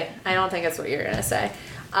say. I don't think it's what you're going to say.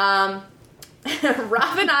 Rob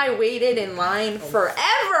and I waited in line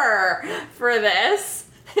forever for this.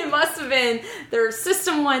 It must have been their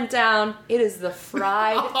system went down. It is the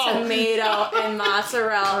fried tomato and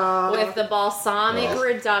mozzarella with the balsamic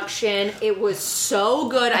reduction. It was so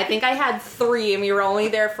good. I think I had 3, and we were only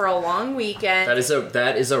there for a long weekend. That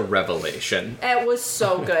is a revelation. It was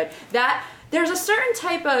so good. There's a certain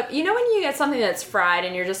type of, when you get something that's fried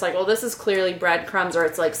and you're just like, well, this is clearly breadcrumbs, or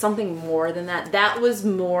it's like something more than that. That was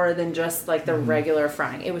more than just like the regular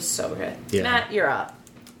frying. It was so good. Yeah. Matt, you're up.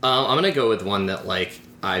 I'm gonna go with one that like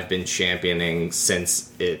I've been championing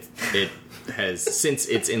since since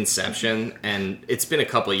its inception, and it's been a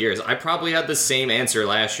couple of years. I probably had the same answer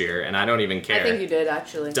last year, and I don't even care. I think you did,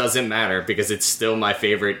 actually. Doesn't matter because it's still my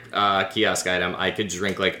favorite kiosk item. I could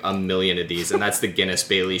drink like a million of these, and that's the Guinness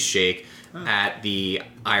Bailey's Shake at the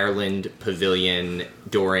Ireland Pavilion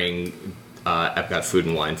during Epcot Food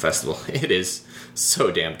and Wine Festival. It is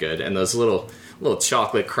so damn good, and those little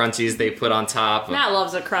chocolate crunchies they put on top. Matt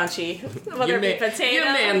loves a crunchy. Whether it be potato. Your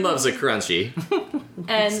man loves a crunchy.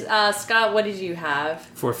 And Scott, what did you have?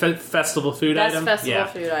 For festival food Best item? festival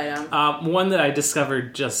food item. One that I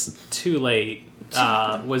discovered just too late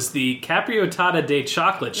was the Capriotata de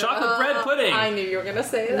Chocolate bread pudding. I knew you were going to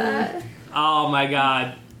say that. Oh my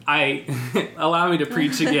god. Allow me to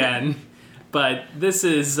preach again. But this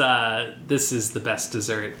is the best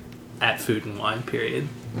dessert at Food and Wine, period.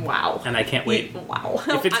 Wow. And I can't wait. Wow.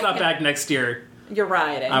 If it's not back next year, You're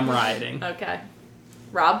rioting. I'm rioting. Okay.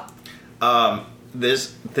 Rob?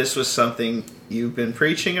 This was something you've been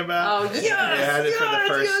preaching about. Oh, yes! I had it for the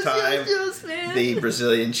first time. Yes, man. The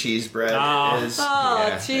Brazilian cheese bread is.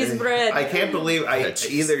 Oh, cheese bread. I can't believe I That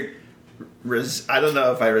cheese. I don't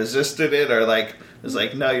know if I resisted it or like was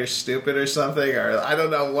like, no, you're stupid or something, or I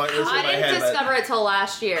don't know what was in I my didn't head. but discover it till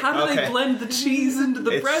last year. How do they Okay. blend the cheese into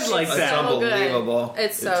the bread like it's that? so good. unbelievable.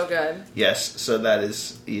 It's so good. Yes, so that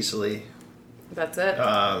is easily. That's it.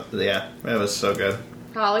 Yeah, it was so good.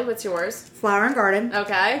 Holly, what's yours? Flower and Garden.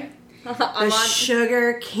 Okay. The I'm on.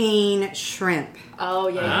 sugar cane shrimp. Oh,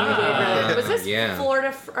 yeah, you did. Really. Was this yeah.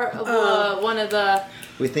 Florida, one of the...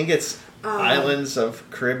 We think it's Islands of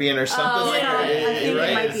Caribbean or something like yeah. that. I think Right.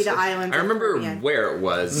 it might be the island. I remember where it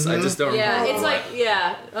was. I just don't Yeah, remember. it's like,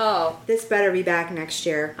 yeah. Oh, This better be back next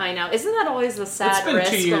year. I know. Isn't that always the It's sad been 2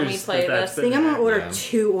 risk years when we play that's this? I think I'm gonna order Yeah.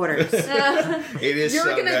 2 orders. It is You're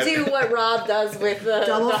so gonna good. do what Rob does with the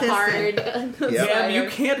Double hard. fisting. Yep. Ma'am, you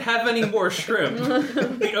can't have any more shrimp.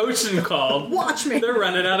 The ocean called. Watch me. They're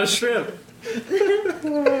running out of shrimp.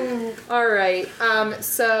 All right.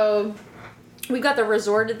 So we got the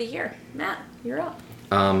resort of the year. Matt, you're up.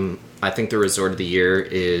 I think the resort of the year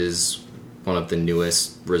is one of the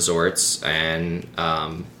newest resorts, and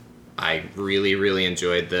I really, really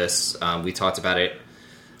enjoyed this. We talked about it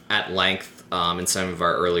at length in some of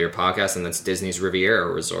our earlier podcasts, and that's Disney's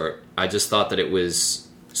Riviera Resort. I just thought that it was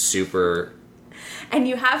super. And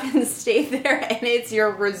you haven't stayed there, and it's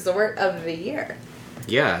your resort of the year.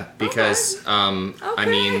 Yeah, because I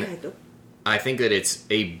mean, I think that it's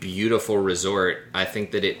a beautiful resort. I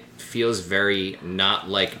think that it feels very not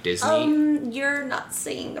like Disney. You're not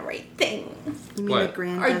saying the right thing. You mean What? the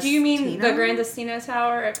Grand Or do you mean the Destino? Grand Destino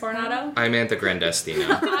Tower at Coronado? I meant the Grandestino.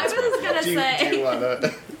 I was gonna Do you say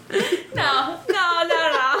wanna...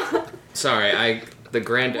 no. Sorry, the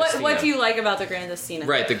Grandestino. What do you like about the Grand Destino?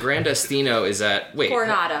 Right, the Grandestino is at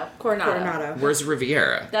Coronado. Coronado. Where's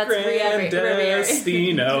Riviera? That's Riviera.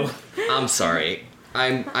 Grandestino. I'm sorry.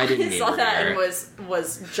 I didn't I mean saw that Riviera. and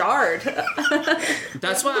was jarred.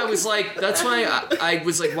 That's why I was like. That's why I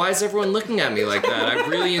was like. Why is everyone looking at me like that? I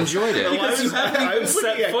really enjoyed it. Because you haven't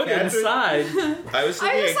set foot inside. I was I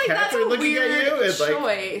looking was at like, that's Catherine a looking weird at you and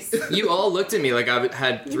like, choice. You all looked at me like I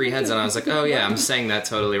had three heads, and I was like, "Oh yeah, I'm saying that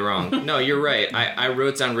totally wrong." No, you're right. I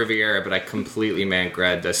wrote down Riviera, but I completely meant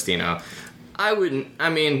Grad Destino. I wouldn't. I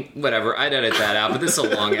mean, whatever. I'd edit that out. But this is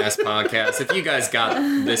a long ass podcast. If you guys got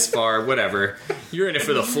this far, whatever. You're in it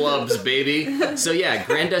for the flubs, baby. So yeah,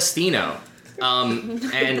 Gran Destino.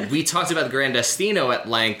 And we talked about the Gran Destino at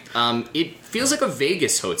length. It feels like a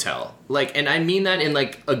Vegas hotel. Like, and I mean that in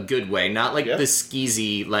like a good way, not like Yeah. the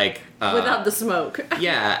skeezy like. Without the smoke.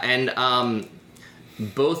 Yeah, and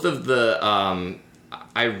both of the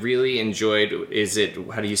I really enjoyed. Is it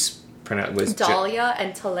how do you pronounce? Was Dahlia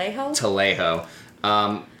and Talejo. Talejo.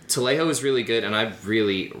 Talejo is really good, and I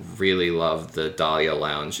really, really love the Dahlia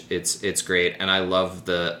Lounge. It's great, and I love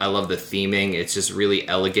the theming. It's just really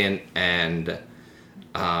elegant, and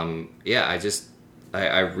yeah,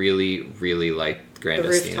 I really, really like Gran The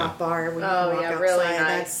Destino. rooftop bar. When you Oh walk yeah, outside. really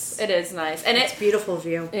nice. That's, It is nice, and it's it. beautiful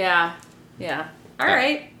view. Yeah. All Yeah.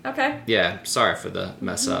 right. Okay. Yeah, sorry for the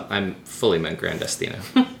mess up. I'm fully meant Gran Destino.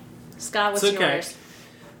 Scott, what's It's okay. yours?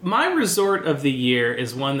 My resort of the year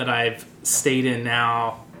is one that I've stayed in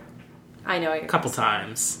now I know a couple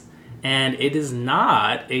times. And it is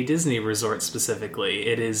not a Disney resort specifically.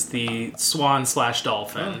 It is the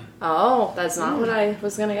Swan/Dolphin. Oh, that's not what I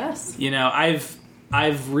was gonna guess. You know, I've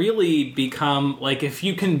really become like, if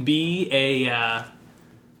you can be a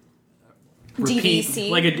DVC.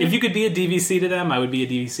 like if you could be a DVC to them, I would be a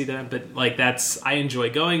DVC to them. But like I enjoy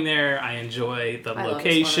going there. I enjoy the I love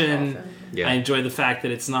location. Swan/Dolphin. Yeah. I enjoy the fact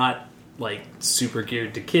that it's not like super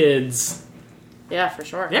geared to kids. Yeah, for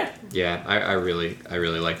sure. Yeah, Yeah, I really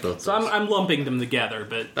like both. so I'm lumping them together.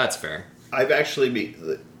 But That's fair. I've actually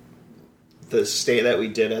the stay that we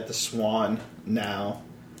did at the Swan. Now,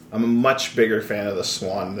 I'm a much bigger fan of the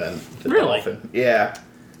Swan than the Really? Dolphin. Yeah,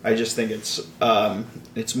 I just think it's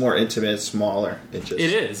more intimate, it's smaller. It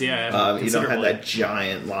is, yeah. You don't have considerably. that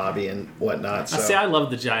giant lobby and whatnot. So I say I love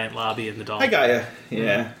the giant lobby in the Dolphin. I got ya.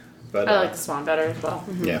 Yeah, but I like the Swan better as well.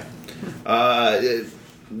 yeah.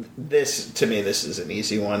 This to me, this is an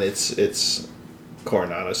easy one. It's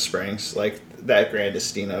Coronado Springs. Like that Gran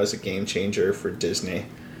Destino is a game changer for Disney.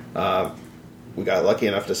 We got lucky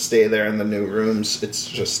enough to stay there in the new rooms. It's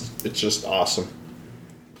just awesome.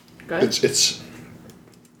 Good. It's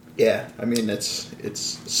yeah. I mean, it's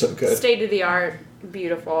so good. State of the art,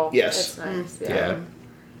 beautiful. Yes. It's nice. Yeah. Yeah.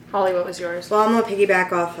 Holly, what was yours? Well, I'm gonna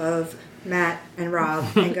piggyback off of Matt and Rob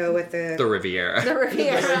and go with The the Riviera. The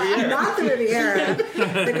Riviera. not the Riviera,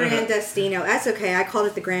 the Gran Destino. That's okay. I called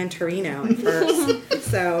it the Gran Torino at first.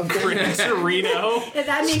 So Torino. if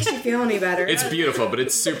that makes you feel any better. It's beautiful, but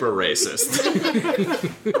it's super racist.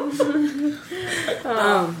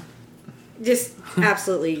 Just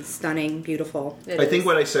absolutely stunning, beautiful. It I think is.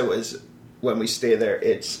 what I said was when we stay there,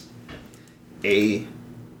 it's a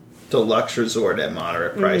deluxe resort at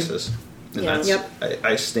moderate prices, and Yeah. that's Yep.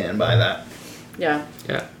 I stand by that. Yeah.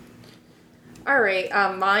 Yeah. All right.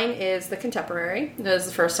 Mine is the Contemporary. This is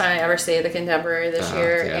the first time I ever stayed at the Contemporary this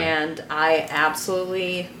year, yeah. and I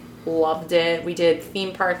absolutely loved it. We did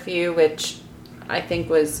Theme Park View, which I think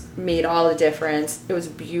made all the difference. It was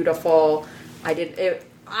beautiful.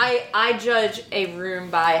 I judge a room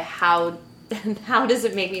by how does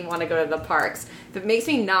it make me want to go to the parks. If it makes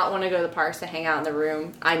me not want to go to the parks to hang out in the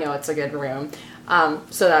room, I know it's a good room.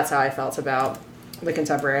 So that's how I felt about the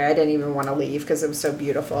Contemporary. I didn't even want to leave because it was so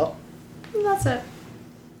beautiful. And that's it.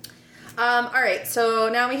 All right, so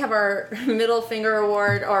now we have our middle finger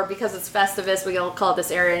award, or because it's Festivus, we'll call it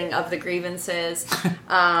this airing of the grievances.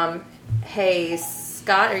 Hey,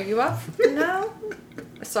 Scott, are you up? No?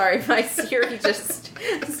 Sorry, my Siri just...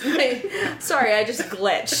 Sorry, I just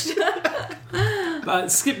glitched.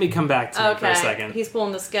 Skip me, come back to me for a Okay, second. he's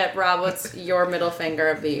pulling the skip. Rob, what's your middle finger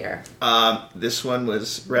of the year? This one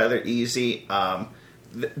was rather easy.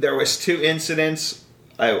 There was 2 incidents.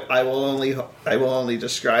 I will only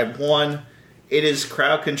describe one. It is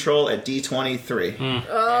crowd control at D23.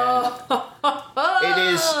 It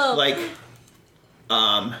is like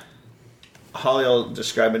Holly will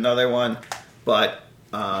describe another one, but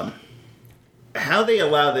how they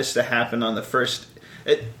allow this to happen on the first,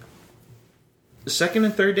 the second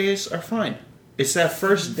and third days are fine. It's that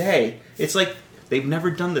first day. It's like they've never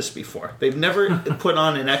done this before. They've never put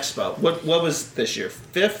on an expo. What was this year?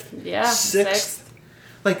 5th? Yeah, 6th?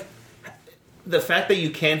 Like, the fact that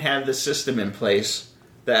you can have the system in place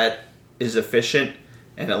that is efficient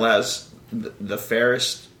and allows the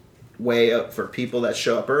fairest way up for people that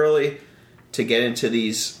show up early to get into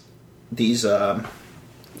these panels.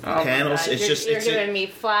 God. It's just you're giving me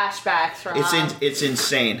flashbacks from. It's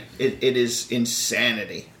insane. It is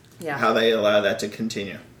insanity. Yeah. How they allow that to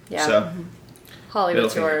continue. Yeah. So Hollywood middle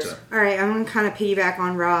finger tours. to- All right, I'm going to kind of piggyback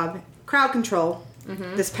on Rob. Crowd control.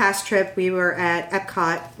 This past trip, we were at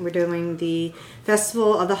Epcot. We're doing the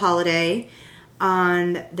Festival of the Holiday.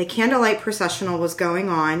 The candlelight processional was going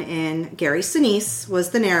on, and Gary Sinise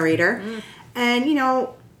was the narrator. And, you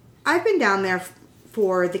know, I've been down there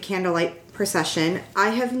for the candlelight procession. I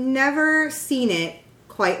have never seen it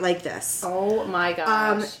quite like this. Oh my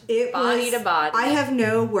gosh. It body was, to body. I have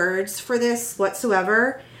no words for this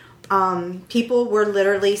whatsoever. People were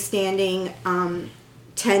literally standing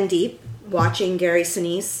 10 deep watching Gary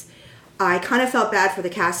Sinise. I kind of felt bad for the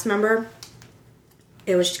cast member.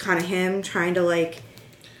 It was just kind of him trying to like...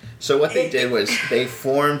 So what they did was they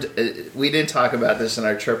formed. We didn't talk about this in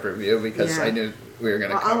our trip review because Yeah. I knew we were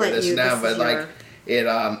going to Well, I'll cover let this you- now. this But is like your-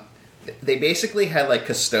 it, they basically had like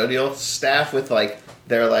custodial staff with like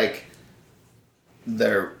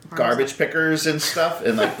their garbage pickers and stuff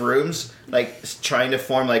and like brooms, like trying to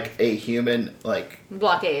form like a human like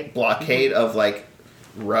blockade. blockade of like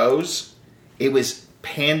rows. It was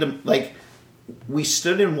like we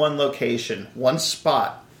stood in one location, one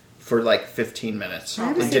spot for like 15 minutes. I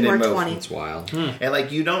haven't and seen didn't more move. 20. It's wild. And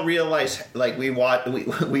like you don't realize, like we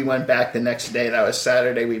went back the next day. That was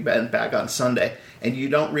Saturday. We went back on Sunday, and you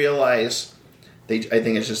don't realize. I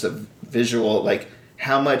think it's just a visual, like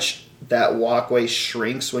how much that walkway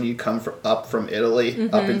shrinks when you come up from Italy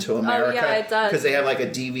up into America. yeah, it does. Because they have like a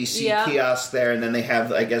DVC Yeah. kiosk there, and then they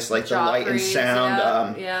have, I guess, like the light and Joffrey's,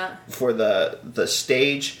 sound yeah. for the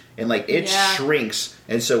stage, and like it Yeah. shrinks.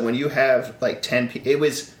 And so when you have like 10 people, it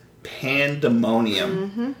was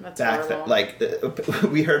pandemonium That's back horrible. then. Like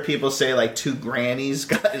we heard people say like two grannies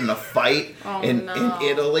got in a fight in no.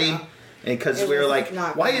 Italy, and because It we were was like,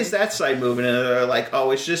 not why good. is that side moving? And they're like,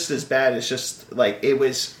 oh, it's just as bad. It's just like it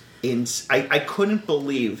was. I couldn't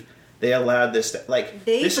believe they allowed this. Like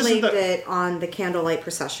They this isn't blamed the it on the candlelight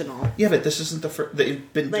processional. yeah, but this isn't the first.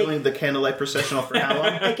 They've been Like- doing the candlelight processional for how long?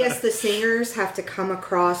 I guess the singers have to come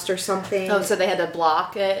across or something. Oh, so they had to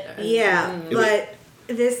block it? Yeah, but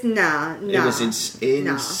this, nah. It was insane.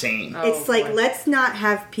 Oh, It's like, boy. let's not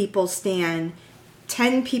have people stand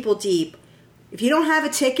 10 people deep. If you don't have a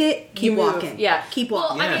ticket, keep You move. walking. Yeah. Keep Well,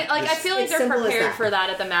 walking. I mean, like, I It's feel like as they're simple as prepared that. for that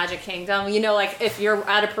at the Magic Kingdom. You know, like, if you're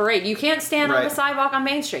at a parade, you can't stand on Right. the sidewalk on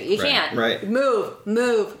Main Street. You Right. can't. Right.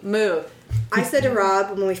 Move. I said to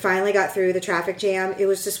Rob when we finally got through the traffic jam, it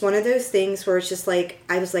was just one of those things where it's just like,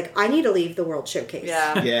 I was like, I need to leave the World Showcase.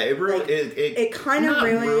 Yeah. Yeah, it ruined. Like, it it kinda not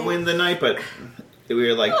ruined- the night, but we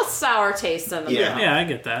were like, A little sour taste in the Yeah. mouth. Yeah, I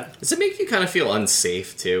get that. Does it make you kind of feel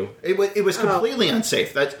unsafe too? it was completely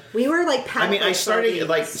unsafe. That We were like, I mean, I paddling started for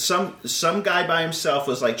like weeks. some guy by himself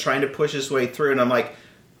was like trying to push his way through, and I'm like,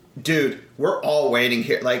 dude, we're all waiting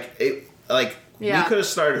here. Yeah. we could have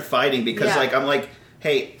started fighting because Yeah. like I'm like,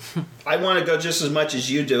 hey, I want to go just as much as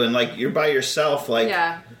you do, and like you're by yourself, like,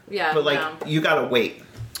 Yeah. but like no. you gotta wait.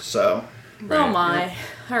 So Oh my.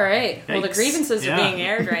 All right. Well, the Yikes. grievances Yeah. are being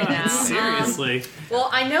aired right now. Seriously. Well,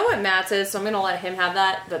 I know what Matt's is, so I'm going to let him have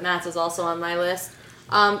that, but Matt's is also on my list.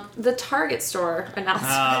 The Target store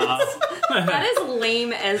announcements. That is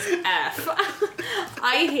lame as F.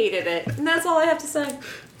 I hated it. And that's all I have to say.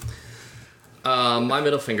 My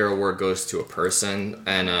middle finger award goes to a person,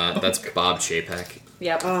 and that's Bob Chapek.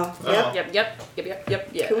 Yep. Oh, Oh. yep.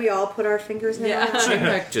 Yep. Can we all put our fingers in Yeah. it?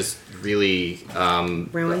 Chapek just really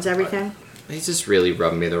Ruins everything. he just really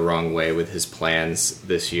rubbed me the wrong way with his plans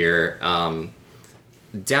this year.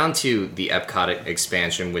 Down to the Epcot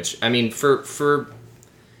expansion, which I mean, for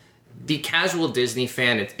the casual Disney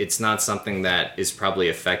fan, it's not something that is probably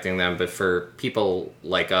affecting them. But for people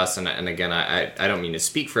like us, and again, I don't mean to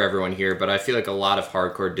speak for everyone here, but I feel like a lot of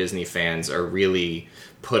hardcore Disney fans are really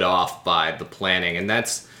put off by the planning, and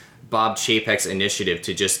that's Bob Chapek's initiative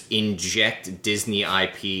to just inject Disney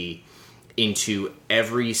IP into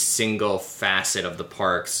every single facet of the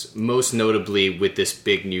parks, most notably with this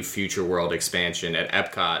big new Future World expansion at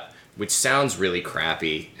Epcot, which sounds really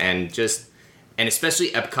crappy, and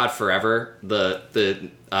especially Epcot Forever,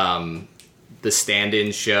 the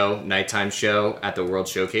stand-in show, nighttime show at the World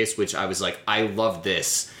Showcase, which I was like, I love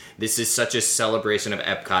this. This is such a celebration of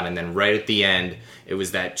Epcot, and then right at the end, it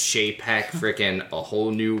was that Chapek frickin' A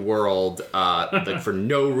Whole New World. Like for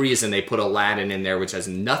no reason, they put Aladdin in there, which has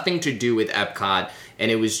nothing to do with Epcot,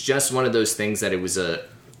 and it was just one of those things that it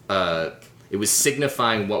was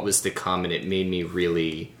signifying what was to come, and it made me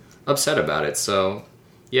really upset about it. So,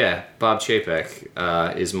 yeah, Bob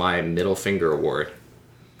Chapek is my middle finger award.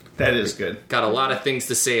 That is good. Got a lot of things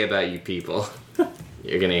to say about you people.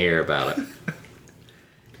 You're gonna hear about it.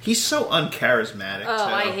 He's so uncharismatic. Oh,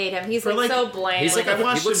 too. I hate him. He's For, like so bland. He's like I he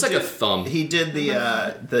watched looks him like a do- thumb. He did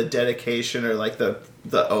the dedication or like the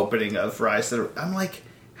opening of Rise to the... I'm like,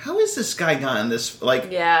 how is this guy gotten this?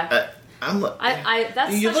 Like, Yeah.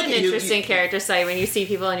 That's You such look an at- you- interesting character study when you see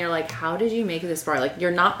people and you're like, how did you make it this far? Like, you're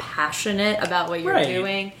not passionate about what you're Right.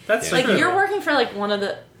 doing. That's like true. you're working for like one of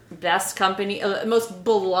the best company, most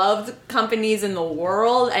beloved companies in the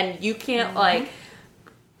world, and you can't like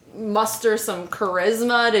muster some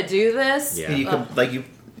charisma to do this. Yeah. You could,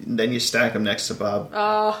 then you stack him next to Bob Iger,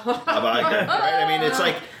 right? I mean, it's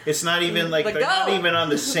like it's not even like The they're not goat. even on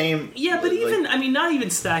the same. Yeah, but even not even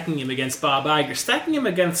stacking him against Bob Iger, stacking him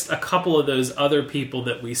against a couple of those other people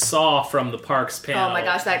that we saw from the Parks panel. Oh my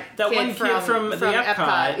gosh, that kid one kid from the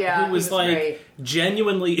Epcot, yeah, who was he like great.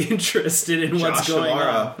 genuinely interested in what's Josh going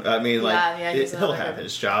on. Amaro. I mean, like Yeah, he's he'll another- have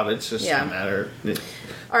his job. It's just Yeah. a matter.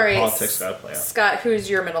 All right, Politics gotta play out. Scott, who's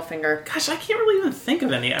your middle finger? Gosh, I can't really even think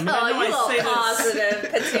of any. I mean, Oh, I know you I say little this.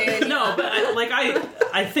 positive petunia. No, but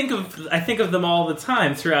I think of them all the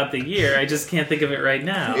time throughout the year. I just can't think of it right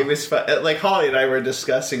now. It was fun. Like Holly and I were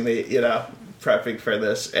discussing prepping for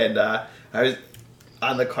this, and I was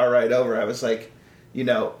on the car ride over. I was like,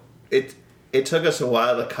 it took us a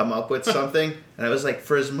while to come up with something, and I was like,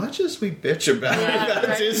 for as much as we bitch about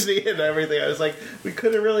right. Disney and everything, I was like, we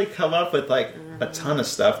couldn't really come up with like a ton of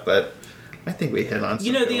stuff, but I think we hit on.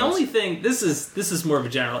 Some good The ones. only thing this is more of a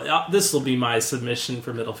general. This will be my submission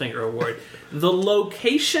for Middle Finger Award. The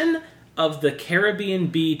location of the Caribbean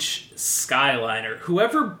Beach Skyliner.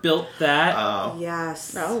 Whoever built that,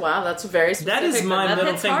 Yes. Oh wow, that's very specific. That is my that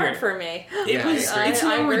middle hits finger. hard for me. it was I agree. it's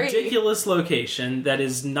I in a agree. ridiculous location that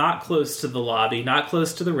is not close to the lobby, not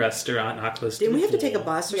close to the restaurant, not close to Didn't the we have to pool. take a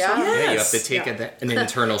bus or Yeah. something? Yeah, you have Yes. to take Yeah. an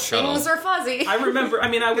internal shuttle. Things are fuzzy. I remember. I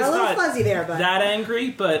mean, I was Got a little not fuzzy there, but that angry,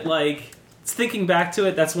 but like thinking back to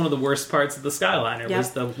it, that's one of the worst parts of the Skyliner Yep. was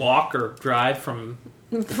the walk or drive from.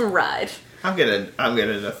 Ride. I'm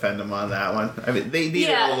gonna defend them on that one. I mean, they needed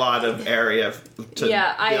Yeah. a lot of area to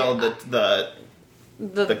build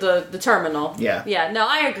The terminal. Yeah. Yeah. No,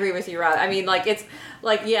 I agree with you, Rob. I mean, like it's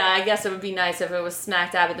like I guess it would be nice if it was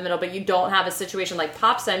smack dab in the middle, but you don't have a situation like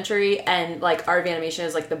Pop Century and like Art of Animation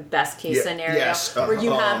is like the best case Yeah, scenario yes. where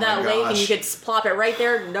you Oh have that my lake and you gosh. could plop it right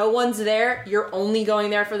there. No one's there. You're only going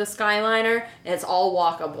there for the Skyliner, and it's all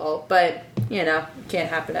walkable. But can't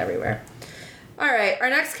happen everywhere. All right, our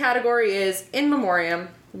next category is in memoriam.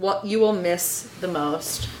 What you will miss the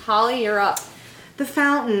most. Holly, you're up. the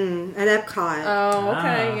fountain at Epcot. Oh,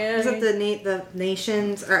 okay. Ah. Yeah. Was it the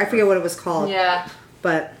Nations, or I forget what it was called. Yeah.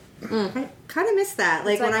 But I kind of missed that.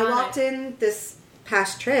 Like It's when I iconic. walked in this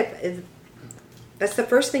past trip, that's the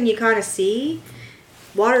first thing you kind of see.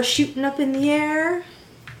 Water shooting up in the air,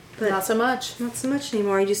 but Not so much. not so much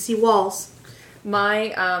anymore. You just see walls.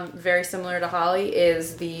 My, very similar to Holly,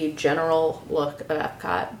 is the general look of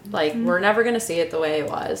Epcot. Like, we're never going to see it the way it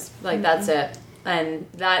was. Like, that's it. And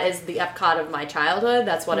that is the Epcot of my childhood.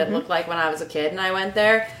 That's what it looked like when I was a kid and I went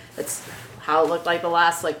there. It's how it looked like the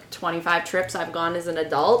last, 25 trips I've gone as an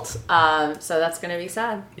adult. So that's going to be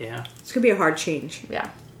sad. Yeah. It's gonna be a hard change. Yeah.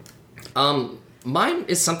 Mine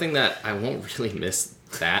is something that I won't really miss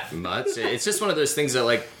that much. It's just one of those things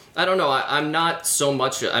that, I don't know. I'm not so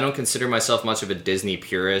much. I don't consider myself much of a Disney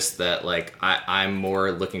purist. That I'm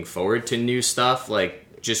more looking forward to new stuff.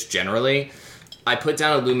 Just generally, I put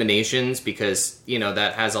down Illuminations because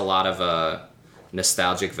that has a lot of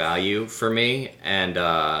nostalgic value for me, and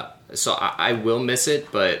so I will miss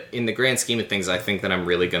it. But in the grand scheme of things, I think that I'm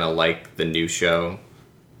really gonna like the new show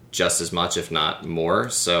just as much, if not more.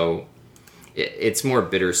 So. It's more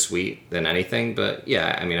bittersweet than anything, but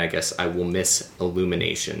yeah, I mean, I guess I will miss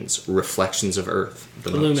Illuminations, Reflections of Earth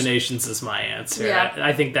the most. Illuminations is my answer. Yeah.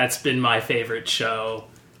 I think that's been my favorite show,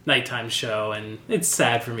 nighttime show, and it's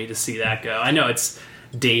sad for me to see that go. I know it's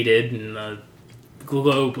dated, and the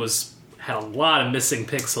globe had a lot of missing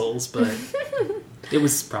pixels, but it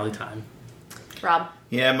was probably time. Rob.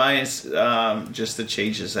 Yeah, mine's just the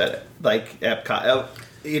changes at Epcot.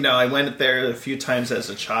 I went there a few times as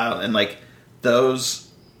a child, and those.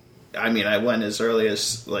 I mean, I went as early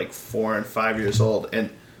as 4 and 5 years old,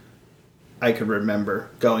 and I could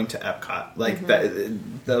remember going to Epcot.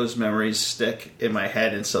 That, those memories stick in my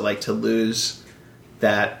head, and so to lose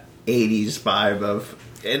that '80s vibe of.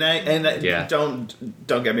 Yeah. Don't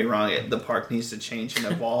get me wrong. The park needs to change and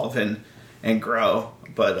evolve and grow,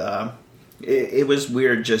 but it was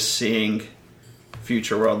weird just seeing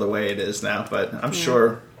Future World the way it is now. But I'm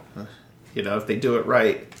sure, if they do it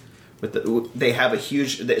right, they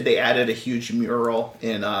added a huge mural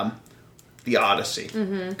in the Odyssey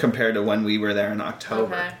compared to when we were there in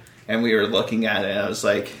October. Okay. And we were looking at it, and I was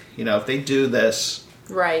like, if they do this,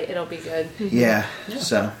 Right, it'll be good. yeah.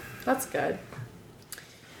 So That's good.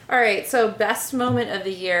 All right, so best moment of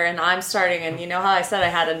the year, and I'm starting, and you know how I said I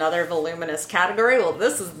had another voluminous category? Well,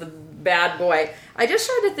 this is the bad boy. I just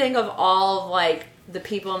tried to think of all of, like, the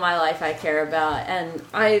people in my life I care about, and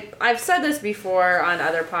I've said this before on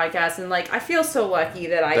other podcasts, and, like, I feel so lucky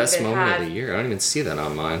that I Best even moment have... of the year. I don't even see that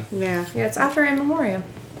on mine. Yeah. Yeah, it's after In Memoriam.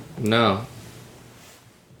 No.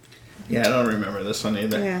 yeah, I don't remember this one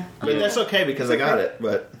either. Yeah. But that's okay because I got it.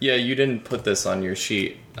 But Yeah, you didn't put this on your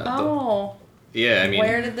sheet. Oh, Yeah, I mean,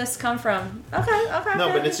 where did this come from? Okay. no,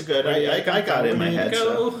 but it's a good. I got it in my head.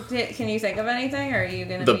 So. Can you think of anything, or are you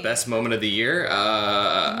gonna the be... best moment of the year.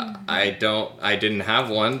 I didn't have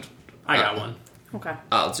one. I got one. Okay.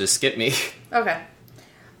 I'll just skip me. Okay.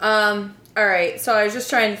 All right. So I was just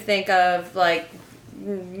trying to think of like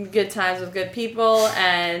good times with good people,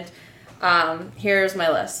 and here's my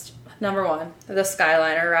list. Number 1, the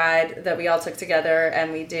Skyliner ride that we all took together,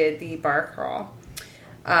 and we did the bar crawl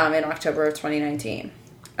in October of 2019.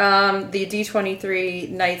 The D23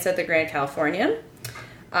 nights at the Grand Californian.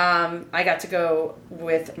 I got to go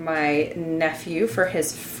with my nephew for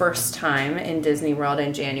his first time in Disney World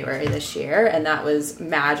in January this year, and that was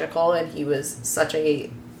magical, and he was such a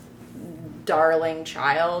darling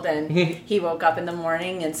child, and he woke up in the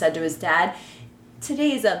morning and said to his dad,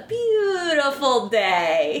 "Today's a beautiful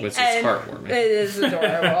day." Which is And heartwarming. It is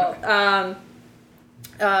adorable.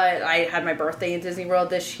 I had my birthday in Disney World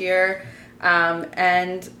this year,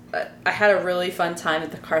 and I had a really fun time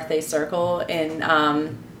at the Carthay Circle in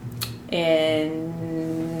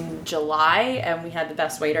July, and we had the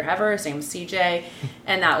best waiter ever. His name was CJ,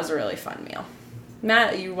 and that was a really fun meal.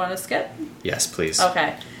 Matt, you want to skip? Yes, please.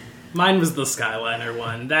 Okay. Mine was the Skyliner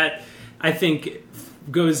one. That, I think,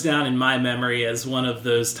 goes down in my memory as one of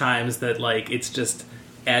those times that, like, it's just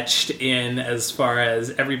etched in as far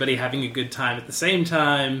as everybody having a good time at the same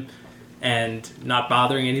time and not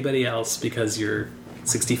bothering anybody else because you're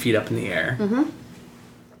 60 feet up in the air.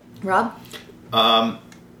 Rob?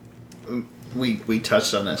 We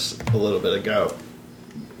touched on this a little bit ago.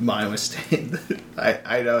 Mine was staying.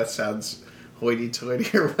 I know it sounds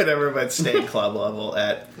hoity-toity or whatever, but staying club level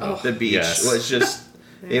at the beach was just.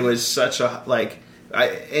 It was such a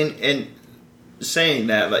and saying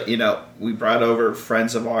that, like, we brought over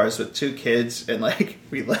friends of ours with 2 kids, and like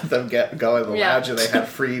we let them go in the lounge, and they had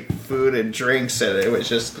free food and drinks, and it was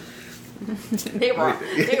just. They were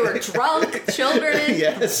drunk children.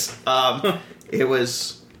 Yes, it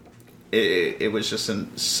was. It was just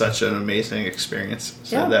such an amazing experience.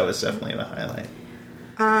 So that was definitely the highlight.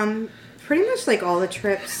 Pretty much like all the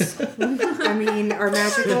trips, I mean, are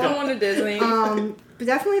magical. Going to Disney. But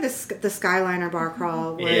definitely the Skyliner bar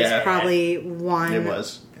crawl was probably one. It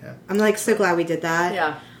was. Yeah. I'm like so glad we did that.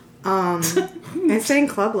 Yeah. And staying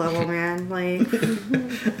club level, man. Like,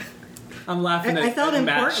 I'm laughing I at felt Matt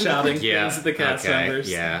important. shouting Yeah. things at the cast members.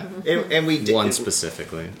 Yeah. And we did One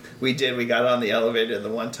specifically. We did. We got on the elevator the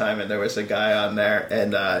one time, and there was a guy on there,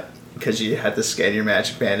 and because you had to scan your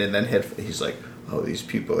Magic Band, and then he's like, "Oh, these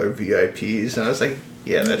people are VIPs," and I was like,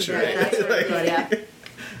 "Yeah, that's Yeah, right." that's Like, Good, yeah.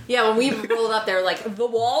 Yeah, when we rolled up, they were like, "The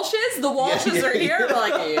Walshes are here." We're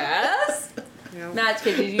like, "Yes." Yeah. Matt,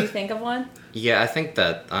 did you think of one? Yeah, I think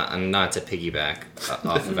that not to piggyback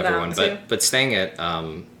off of Not everyone, to. but staying at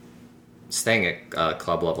club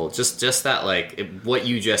level, just that, like, what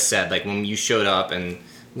you just said, like when you showed up and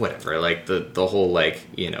whatever, like the whole, like,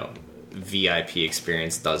 VIP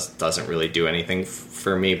experience doesn't really do anything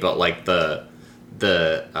for me, but like the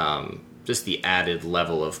just the added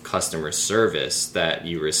level of customer service that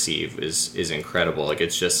you receive is incredible. Like,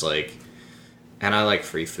 it's just like, and I like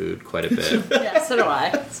free food quite a bit. Yeah, so do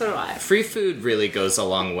I. Free food really goes a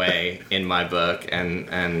long way in my book, and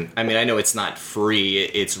I mean, I know it's not free;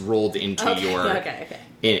 it's rolled into Okay.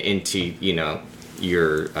 into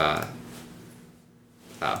your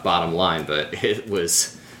bottom line, but it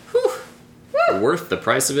was worth the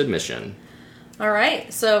price of admission. All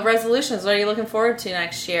right. So resolutions. What are you looking forward to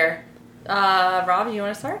next year? Rob, you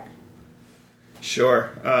want to start?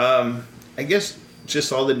 Sure. I guess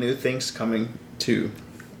just all the new things coming to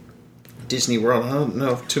Disney World. I don't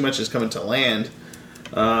know if too much is coming to land.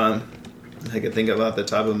 I can think of off the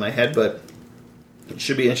top of my head, but it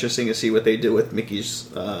should be interesting to see what they do with Mickey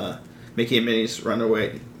and Minnie's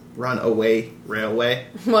Runaway Railway.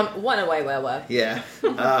 One away. Yeah.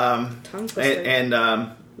 Tongue twister. and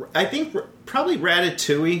I think probably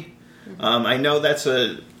Ratatouille. I know that's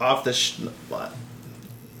off the.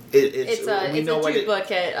 It's a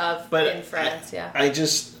duplicate of in France.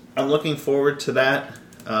 I'm looking forward to that.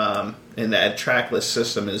 And that trackless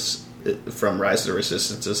system is from Rise of the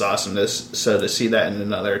Resistance is awesome. So to see that in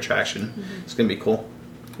another attraction, it's gonna be cool.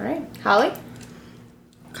 All right, Holly.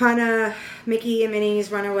 Kind of Mickey and Minnie's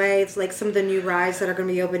Runaway. It's like some of the new rides that are going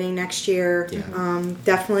to be opening next year. Yeah.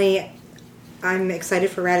 Definitely, I'm excited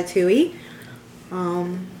for Ratatouille.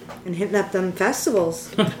 And hitting up them festivals.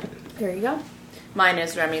 There you go. Mine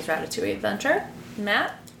is Remy's Ratatouille Adventure.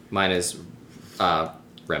 Matt. Mine is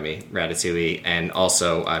Remy, Ratatouille, and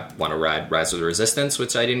also I want to ride Rise of the Resistance,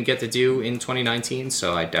 which I didn't get to do in 2019,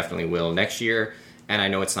 so I definitely will next year. And I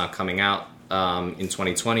know it's not coming out in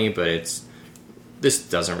 2020, but this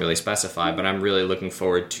doesn't really specify, but I'm really looking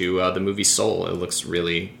forward to the movie Soul. It looks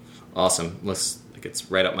really awesome. Looks like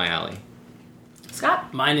it's right up my alley.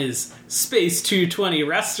 Scott. Mine is Space 220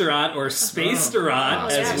 Restaurant, or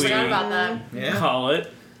Space-Restaurant, I as forgot about that. Yeah. call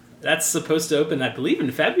it. That's supposed to open, I believe,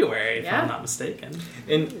 in February, if Yeah. I'm not mistaken.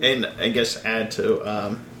 And I guess add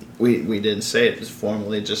to we didn't say it, it's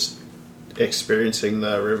formally just experiencing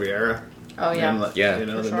the Riviera. Oh yeah. And, Yeah. you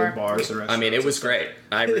know, For the sure. new bars. The I mean, it was great.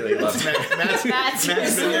 I really loved it. Matt's Matt's been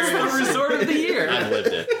there. The resort of the year. I lived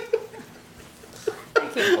it. I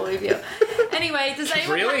can't believe you. Anyway, does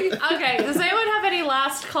anyone Really? Does anyone have any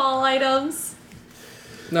last call items?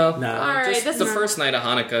 No. No. All right, Just this the is first night of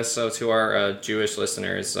Hanukkah, so to our Jewish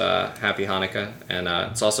listeners, happy Hanukkah. And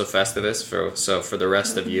it's also Festivus, so for the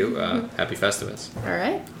rest of you, happy Festivus. all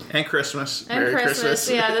right. And Christmas. And Merry Christmas.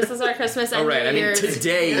 Yeah, this is our Christmas and Oh, right. New I mean, Year's.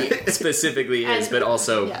 today specifically is, And- but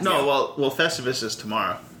also... yes. No, well, Festivus is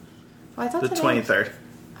tomorrow, Oh, I thought the today- 23rd.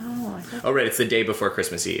 Oh, I thought Oh, right. It's the day before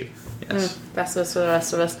Christmas Eve. Yes. Festivus for the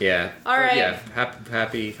rest of us. Yeah. All But right. Yeah.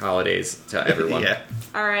 Happy holidays to everyone. Yeah.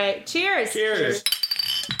 All right. Cheers. Cheers.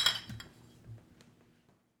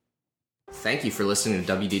 Thank you for listening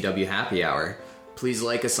to WDW Happy Hour. Please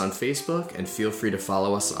like us on Facebook and feel free to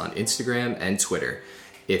follow us on Instagram and Twitter.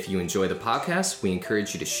 If you enjoy the podcast, we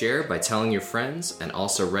encourage you to share by telling your friends and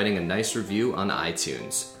also writing a nice review on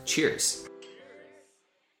iTunes. Cheers.